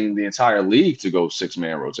forcing the entire league to go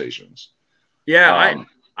 6-man rotations. Yeah,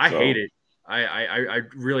 I hate it. I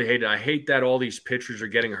really hate it. I hate that all these pitchers are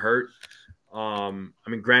getting hurt. I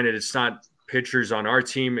mean, granted, it's not pitchers on our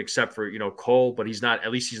team except for Cole, but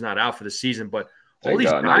at least he's not out for the season. But all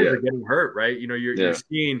these guys are getting hurt, right? You're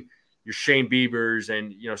seeing your Shane Biebers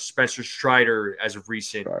and Spencer Strider as of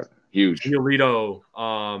recent. Right. Huge. Giolito,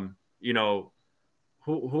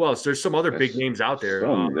 who else? There's some other big names out there.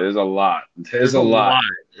 There's a lot. There's a lot.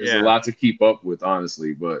 There's a lot to keep up with,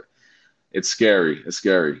 honestly, but it's scary. It's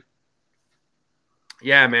scary.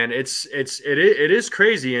 Yeah, man. It is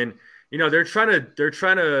crazy. And they're trying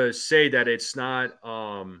to say that it's not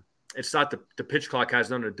the pitch clock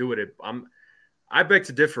has nothing to do with it. I beg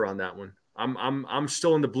to differ on that one. I'm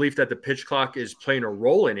still in the belief that the pitch clock is playing a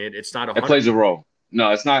role in it. It's not 100%. It plays a role.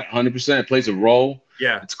 No, it's not 100%. It plays a role.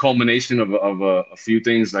 Yeah. It's a culmination of a few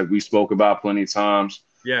things like we spoke about plenty of times.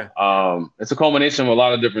 Yeah. It's a culmination of a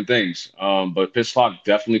lot of different things. But pitch clock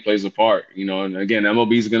definitely plays a part, and again,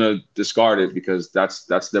 MLB is going to discard it because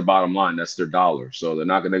that's their bottom line. That's their dollar. So they're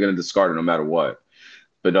going to discard it no matter what.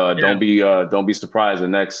 But don't be surprised the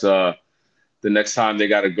next time they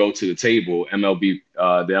got to go to the table, the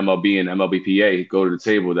MLB and MLBPA go to the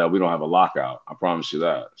table that we don't have a lockout. I promise you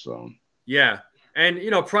that. So yeah. And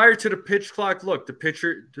prior to the pitch clock, look, the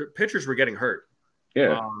pitchers were getting hurt.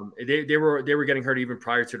 Yeah, they were getting hurt even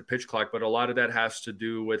prior to the pitch clock, but a lot of that has to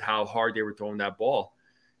do with how hard they were throwing that ball.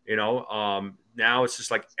 Now it's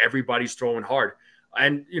just like everybody's throwing hard,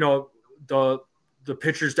 and the the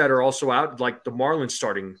pitchers that are also out, like the Marlins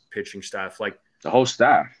starting pitching staff, like the whole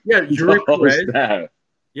staff. Yeah, Yuri Perez. Staff.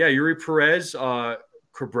 Yeah, Yuri Perez,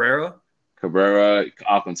 Cabrera,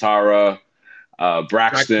 Alcantara,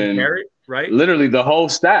 Braxton, Garrett, right? Literally the whole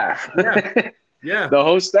staff. Yeah. The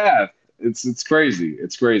whole staff. It's crazy.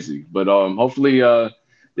 It's crazy. But hopefully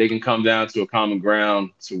they can come down to a common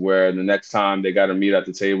ground to where the next time they got to meet at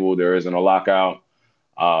the table, there isn't a lockout.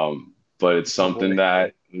 But it's something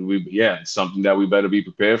that something that we better be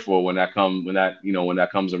prepared for when that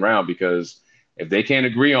comes around, because if they can't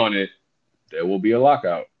agree on it, there will be a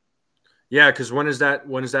lockout. Yeah, because when is that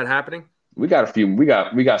happening? We got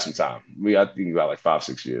some time. I think about like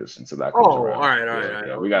 5-6 years until that comes around. All right.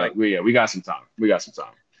 Yeah, we got some time. We got some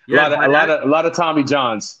time. Yeah, a lot of Tommy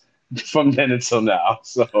Johns from then until now.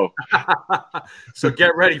 So so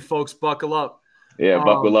get ready, folks. Buckle up. Yeah,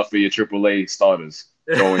 buckle up for your AAA starters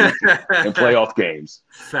going in playoff games.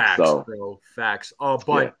 Facts, bro. Facts.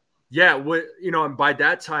 But and by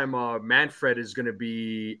that time, Manfred is going to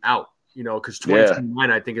be out. Because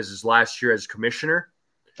 2029, I think, is his last year as commissioner.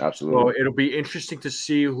 Absolutely. So it'll be interesting to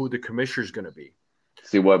see who the commissioner is going to be.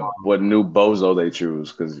 See what new bozo they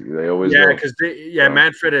choose, because they always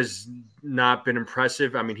Manfred has not been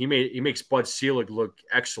impressive. I mean, he makes Bud Selig look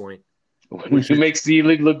excellent. He makes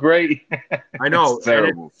Selig look great. I know. It's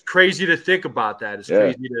terrible. It's crazy to think about that. It's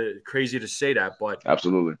crazy to say that, but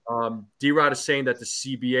absolutely. D-Rod is saying that the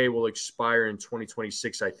CBA will expire in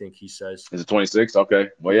 2026. I think he says. Is it 26? Okay.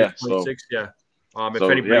 Well, yeah. 26. If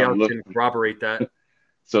anybody else can corroborate that.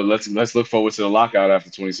 So let's look forward to the lockout after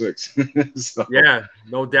 26. Yeah,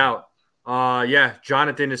 no doubt.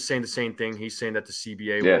 Jonathan is saying the same thing. He's saying that the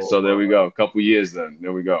CBA will. So there we go. A couple years then.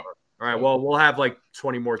 There we go. All right. Well, we'll have like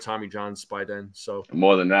 20 more Tommy Johns by then. So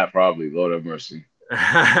more than that, probably. Lord have mercy.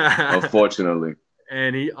 Unfortunately.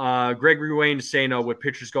 And Gregory Wayne is saying with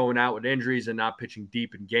pitchers going out with injuries and not pitching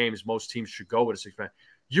deep in games, most teams should go with a 6-man.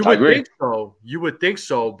 You would think so. You would think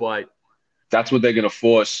so, but that's what they're going to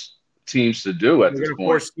force teams to do at this point.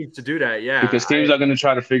 Force teams to do that, yeah. Because teams are going to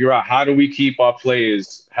try to figure out, how do we keep our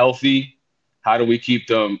players healthy? How do we keep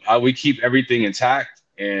everything intact?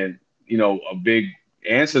 And a big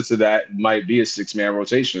answer to that might be a 6-man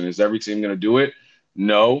rotation. Is every team going to do it?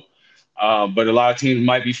 No. But a lot of teams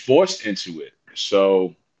might be forced into it.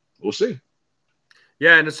 So we'll see.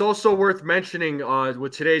 Yeah, and it's also worth mentioning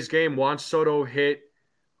with today's game, Juan Soto hit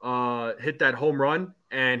that home run,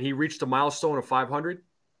 and he reached a milestone of 500.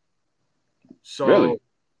 So really?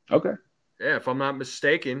 Okay. Yeah, if I'm not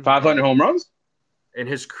mistaken. 500 home runs? In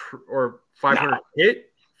his or 500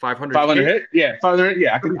 hit? 500 hit? Yeah, 500.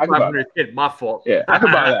 Yeah, I can 500 hit. My fault. Yeah, I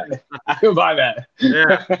can buy that. I can buy that.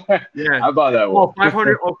 Yeah. I buy that one. Oh,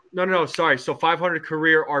 500. Oh, no. Sorry. So 500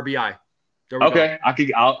 career RBI. Okay,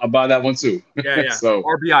 I'll buy that one too. Yeah. So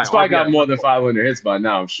RBI. He's probably got more than 500 hits by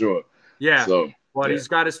now, I'm sure. Yeah. But he's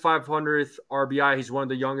got his 500th RBI. He's one of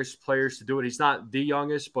the youngest players to do it. He's not the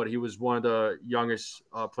youngest, but he was one of the youngest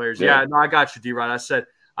players. Yeah, no, I got you, D-Rod. I said,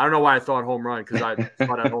 I don't know why I thought home run, because I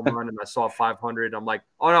saw that home run and I saw 500. I'm like,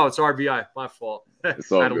 oh, no, it's RBI. My fault.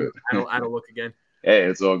 It's all good. I don't look again. Hey,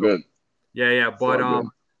 it's all good. Yeah. But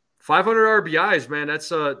 500 RBIs, man,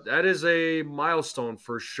 that is a milestone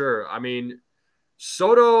for sure. I mean,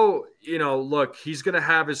 Soto, look, he's going to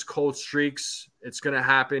have his cold streaks. It's going to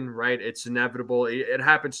happen, right? It's inevitable. It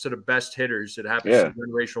happens to the best hitters. It happens to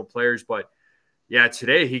generational players. But, yeah,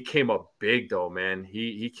 today he came up big, though, man.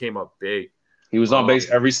 He came up big. He was on base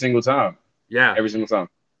every single time. Yeah. Every single time.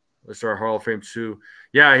 List are Hall of Fame, too.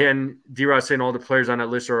 Yeah, and D-Rod saying all the players on that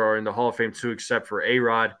list are in the Hall of Fame, too, except for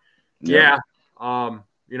A-Rod. Yeah. Who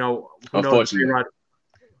unfortunately. knows?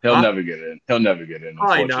 He'll never get in.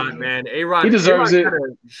 Probably not, man. A-Rod, he deserves it.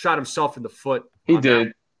 Shot himself in the foot. He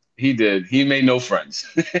did. He made no friends.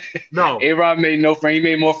 No. A-Rod made no friends. He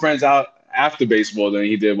made more friends out after baseball than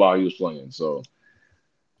he did while he was playing. So,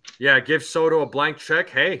 yeah, give Soto a blank check.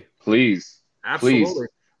 Hey, please, absolutely. Please.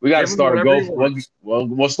 We got to start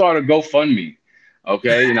we'll start a GoFundMe,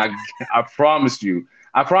 okay? And I promise you,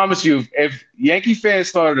 if Yankee fans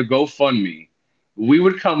started a GoFundMe, we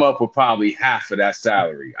would come up with probably half of that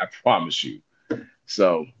salary. I promise you.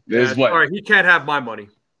 So there's what. Sorry, he can't have my money.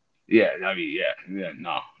 Yeah, I mean, yeah.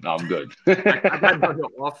 No, I'm good. I had nothing to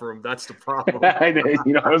offer him. That's the problem.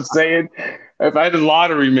 You know what I'm saying? If I had the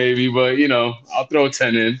lottery, maybe, but I'll throw a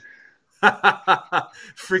 10 in.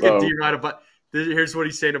 Freaking D-Rod, but here's what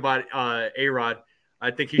he's saying about A-Rod.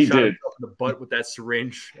 I think he shot himself in the butt with that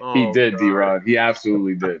syringe. Oh, he did, D-Rod. He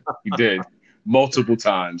absolutely did. He did. Multiple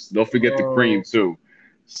times. Don't forget the cream, too.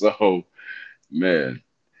 So, man.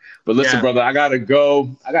 But listen, brother, I got to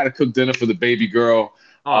go. I got to cook dinner for the baby girl.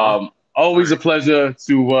 Always a pleasure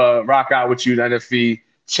to rock out with you, NFE.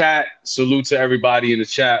 Chat, salute to everybody in the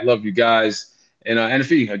chat. Love you guys. And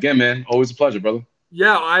NFE, again, man, always a pleasure, brother.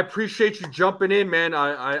 Yeah, I appreciate you jumping in, man.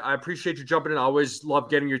 I appreciate you jumping in. I always love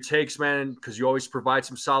getting your takes, man, because you always provide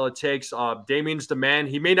some solid takes. Damien's the man.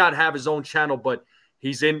 He may not have his own channel, but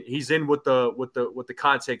he's in with the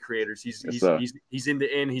content creators. He's in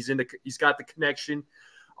the he's got the connection.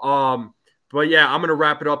 But yeah, I'm gonna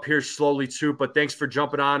wrap it up here slowly too. But thanks for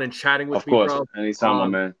jumping on and chatting with me, bro. Anytime, my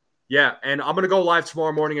man. Yeah, and I'm gonna go live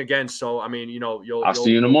tomorrow morning again. So I mean, I'll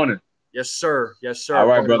see you in the morning. Yes, sir. Yes, sir. All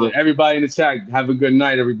right, brother. Everybody in the chat, have a good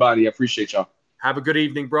night, everybody. I appreciate y'all. Have a good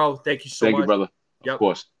evening, bro. Thank you so much. Thank you, brother. Of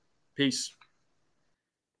course. Peace.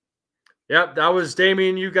 Yep, that was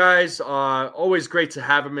Damien, you guys. Always great to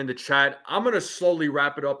have him in the chat. I'm going to slowly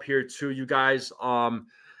wrap it up here too, you guys.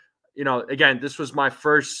 Again, this was my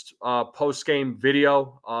first post-game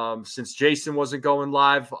video. Since Jason wasn't going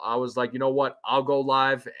live, I was like, you know what? I'll go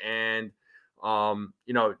live and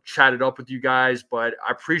chat it up with you guys. But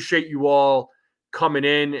I appreciate you all coming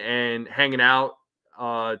in and hanging out,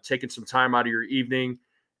 taking some time out of your evening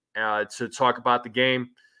to talk about the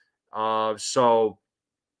game. So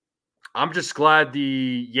I'm just glad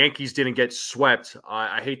the Yankees didn't get swept.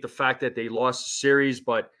 I hate the fact that they lost the series,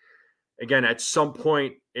 but again, at some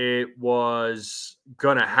point it was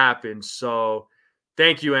going to happen. So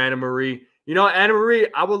thank you, Anna Marie. Anna Marie,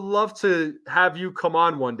 I would love to have you come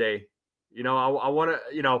on one day. I want to,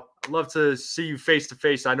 I'd love to see you face to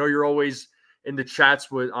face. I know you're always in the chats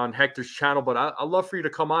on Hector's channel, but I'd love for you to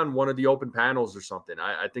come on one of the open panels or something.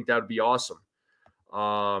 I think that would be awesome.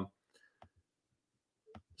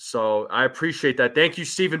 So I appreciate that. Thank you,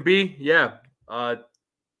 Stephen B. Yeah.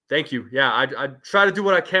 Thank you. Yeah. I try to do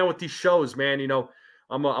what I can with these shows, man.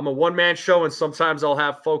 I'm a one-man show, and sometimes I'll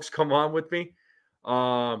have folks come on with me.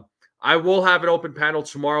 I will have an open panel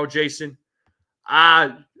tomorrow, Jason.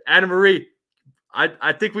 Anna Marie,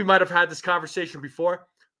 I think we might have had this conversation before.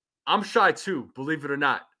 I'm shy too, believe it or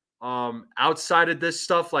not. Outside of this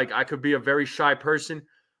stuff, like I could be a very shy person.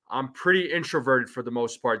 I'm pretty introverted for the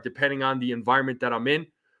most part, depending on the environment that I'm in.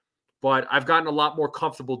 But I've gotten a lot more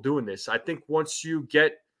comfortable doing this. I think once you do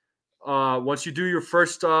your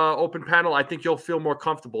first open panel, I think you'll feel more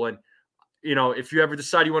comfortable. And if you ever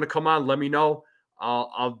decide you want to come on, let me know.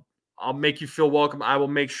 I'll make you feel welcome. I will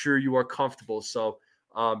make sure you are comfortable. So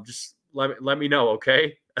just let me know,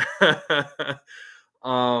 okay?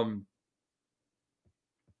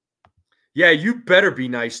 Yeah, you better be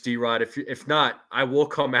nice, D-Rod. If not, I will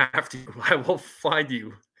come after you. I will find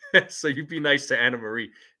you. So you be nice to Anna Marie.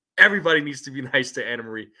 Everybody needs to be nice to Anna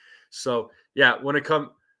Marie. So yeah, when it comes,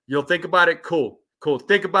 you'll think about it. Cool.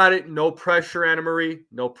 Think about it. No pressure, Anna Marie.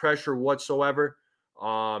 No pressure whatsoever.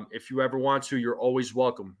 If you ever want to, you're always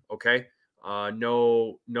welcome. Okay.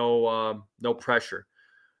 No pressure.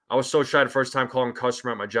 I was so shy the first time calling a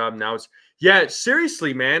customer at my job. Now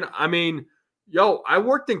seriously, man. I mean, I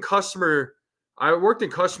worked in customer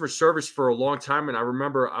service for a long time, and I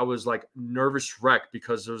remember I was like nervous wreck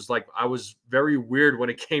because it was like I was very weird when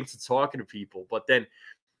it came to talking to people. But then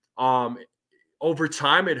over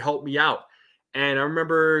time, it helped me out. And I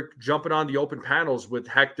remember jumping on the open panels with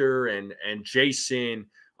Hector and Jason,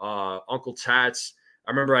 Uncle Tats.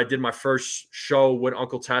 I remember I did my first show with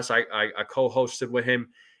Uncle Tats. I co-hosted with him,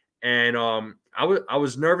 and I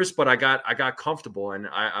was nervous, but I got comfortable, and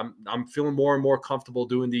I'm feeling more and more comfortable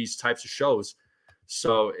doing these types of shows.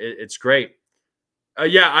 So it's great.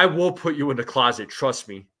 Yeah, I will put you in the closet. Trust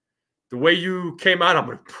me. The way you came out, I'm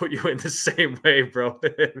going to put you in the same way, bro.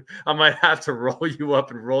 I might have to roll you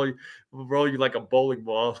up and roll you like a bowling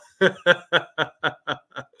ball.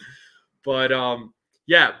 But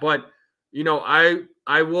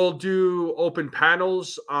I will do open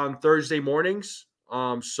panels on Thursday mornings.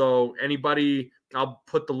 So anybody, I'll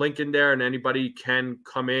put the link in there, and anybody can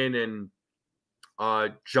come in and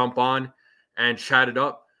jump on and chat it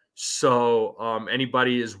up. So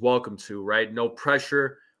anybody is welcome to, right? No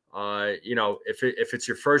pressure. If it's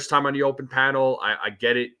your first time on the open panel, I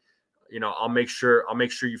get it. I'll make sure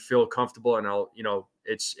you feel comfortable, and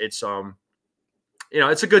it's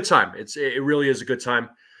a good time. It really is a good time.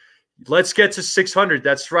 Let's get to 600.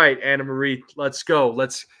 That's right, Anna Marie. Let's go.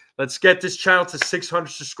 Let's get this channel to 600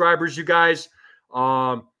 subscribers, you guys.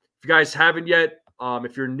 If you guys haven't yet,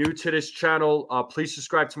 if you're new to this channel, please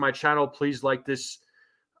subscribe to my channel. Please like this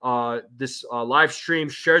live stream.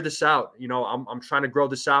 Share this out. I'm trying to grow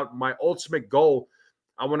this out. My ultimate goal,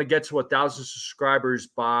 I want to get to 1,000 subscribers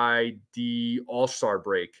by the All-Star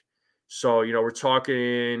break. So we're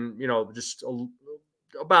talking just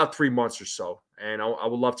about 3 months or so, and I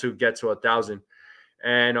would love to get to 1,000.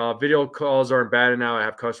 And video calls aren't bad now. I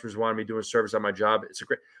have customers wanting me doing service on my job. It's a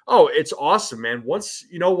great. Oh, it's awesome, man. Once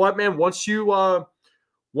you know what, man. Once you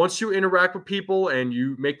interact with people and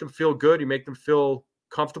you make them feel good, you make them feel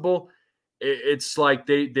comfortable. It's like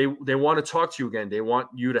they want to talk to you again. They want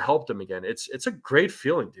you to help them again. It's a great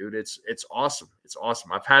feeling, dude. It's awesome. It's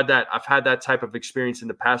awesome. I've had that type of experience in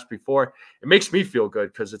the past before. It makes me feel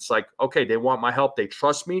good because it's like, okay, they want my help. They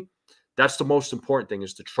trust me. That's the most important thing,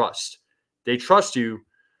 is to trust. They trust you.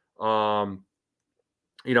 That's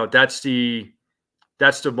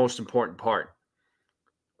the most important part.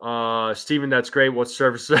 Steven, that's great. What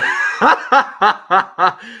service?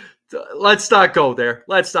 Let's not go there.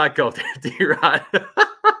 Let's not go there, D-Rod.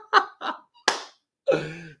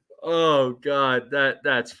 Oh God,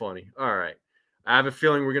 that's funny. All right. I have a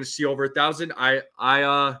feeling we're gonna see over 1,000. I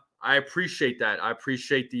appreciate that. I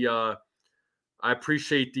appreciate the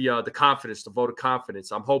confidence, the vote of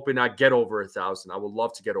confidence. I'm hoping I get over 1,000. I would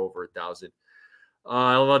love to get over 1,000.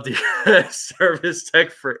 I love the service tech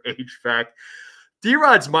for HVAC.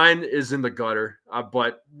 D-Rod's mind is in the gutter,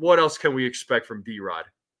 but what else can we expect from D-Rod?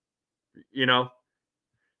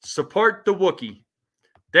 Support the Wookiee.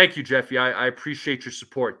 Thank you, Jeffy. I appreciate your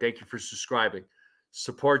support. Thank you for subscribing.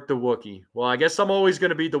 Support the Wookiee. Well, I guess I'm always going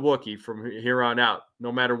to be the Wookiee from here on out.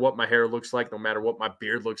 No matter what my hair looks like, no matter what my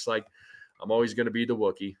beard looks like, I'm always going to be the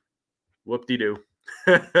Wookiee. Whoop-de-doo.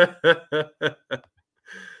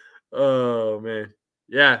 Oh, man.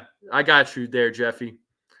 Yeah, I got you there, Jeffy.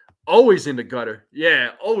 Always in the gutter.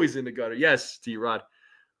 Yeah, always in the gutter. Yes, D-Rod.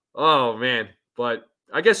 Oh, man. But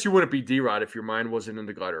I guess you wouldn't be D-Rod if your mind wasn't in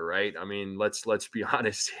the gutter, right? I mean, let's be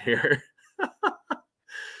honest here.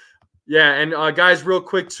 Yeah, and guys, real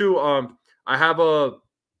quick too, I have a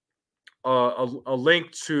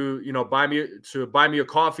link to buy me a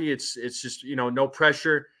coffee. It's just no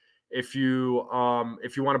pressure. If you want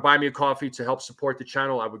to buy me a coffee to help support the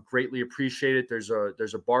channel, I would greatly appreciate it. There's a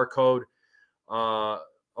barcode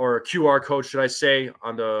or a QR code, should I say,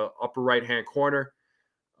 on the upper right hand corner.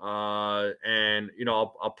 And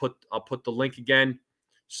I'll put the link again.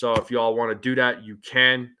 So if you all want to do that, you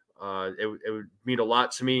can. It would mean a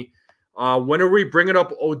lot to me. When are we bringing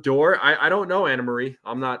up Odor? I don't know, Anna Marie.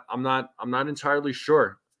 I'm not entirely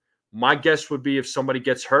sure. My guess would be if somebody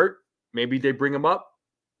gets hurt, maybe they bring him up.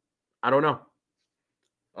 I don't know.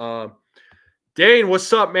 Dane,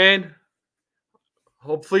 what's up, man?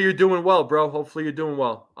 Hopefully you're doing well, bro. Hopefully you're doing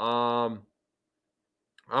well.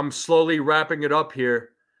 I'm slowly wrapping it up here.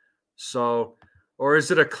 So, or is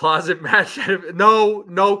it a closet match?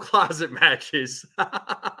 No closet matches.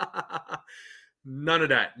 None of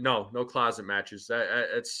that. No closet matches.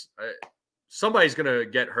 Somebody's gonna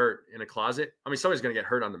get hurt in a closet. I mean, somebody's gonna get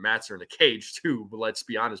hurt on the mats or in the cage too. But let's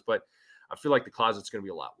be honest. But I feel like the closet's gonna be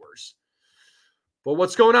a lot worse. But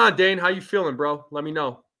what's going on, Dane? How you feeling, bro? Let me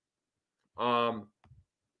know. But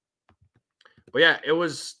yeah, it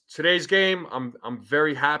was today's game. I'm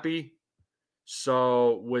very happy.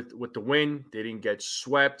 So with the win, they didn't get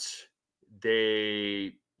swept.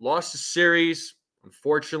 They lost the series,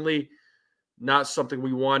 unfortunately. Not something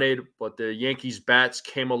we wanted, but the Yankees bats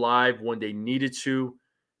came alive when they needed to.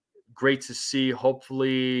 Great to see.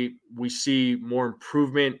 Hopefully we see more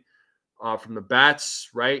improvement from the bats,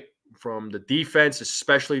 right? From the defense,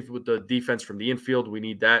 especially with the defense from the infield. We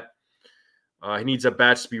need that. He needs the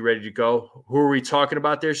bats to be ready to go. Who are we talking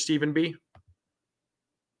about there, Stephen B?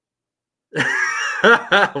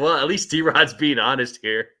 Well, at least D-Rod's being honest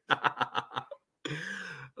here.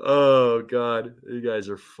 Oh, God. You guys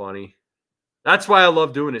are funny. That's why I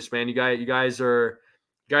love doing this, man. You guys are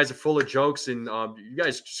full of jokes, and you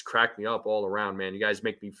guys just crack me up all around, man. You guys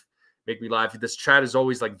make me laugh. This chat is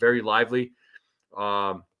always like very lively.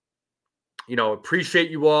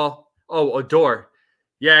 Appreciate you all. Oh, Odor.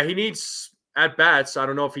 Yeah, he needs at bats. I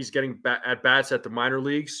don't know if he's getting at bats at the minor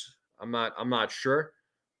leagues. I'm not sure,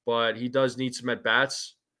 but he does need some at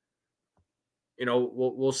bats.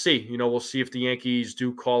 We'll see. We'll see if the Yankees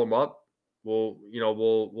do call him up.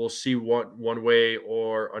 We'll see one way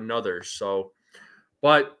or another. So,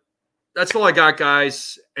 but that's all I got,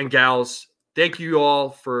 guys and gals. Thank you all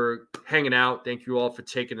for hanging out. Thank you all for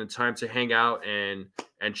taking the time to hang out and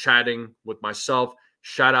chatting with myself.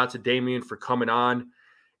 Shout out to Damien for coming on.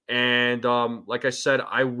 And like I said,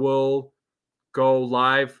 I will go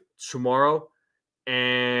live tomorrow,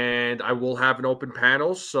 and I will have an open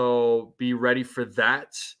panel. So be ready for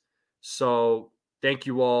that. So thank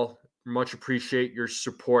you all. Much appreciate your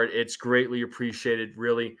support. It's greatly appreciated,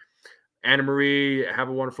 really. Anna Marie, have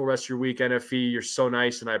a wonderful rest of your week. NFE, you're so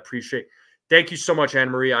nice, and I appreciate. Thank you so much, Anna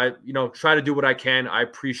Marie. I try to do what I can. I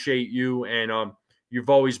appreciate you, and you've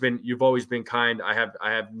always been kind. I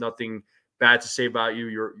have nothing bad to say about you.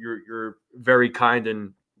 You're very kind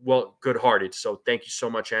and good-hearted. So thank you so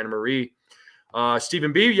much, Anna Marie.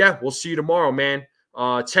 Stephen B, yeah, we'll see you tomorrow, man.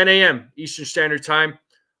 10 a.m. Eastern Standard Time.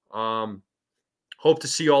 Hope to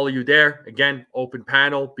see all of you there. Again, open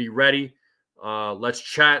panel. Be ready. Let's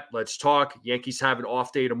chat. Let's talk. Yankees have an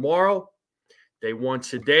off day tomorrow. They won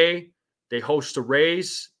today. They host the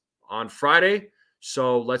Rays on Friday.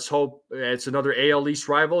 So let's hope it's another AL East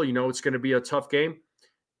rival. You know, it's going to be a tough game.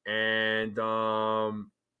 And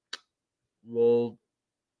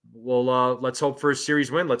let's hope for a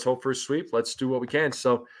series win. Let's hope for a sweep. Let's do what we can.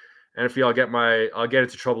 So, NFL, I'll get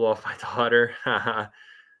into trouble off my daughter.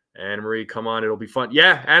 Anna Marie, come on, it'll be fun.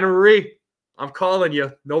 Yeah, Anna Marie, I'm calling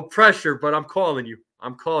you. No pressure, but I'm calling you.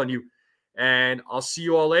 And I'll see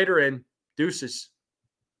you all later, and deuces.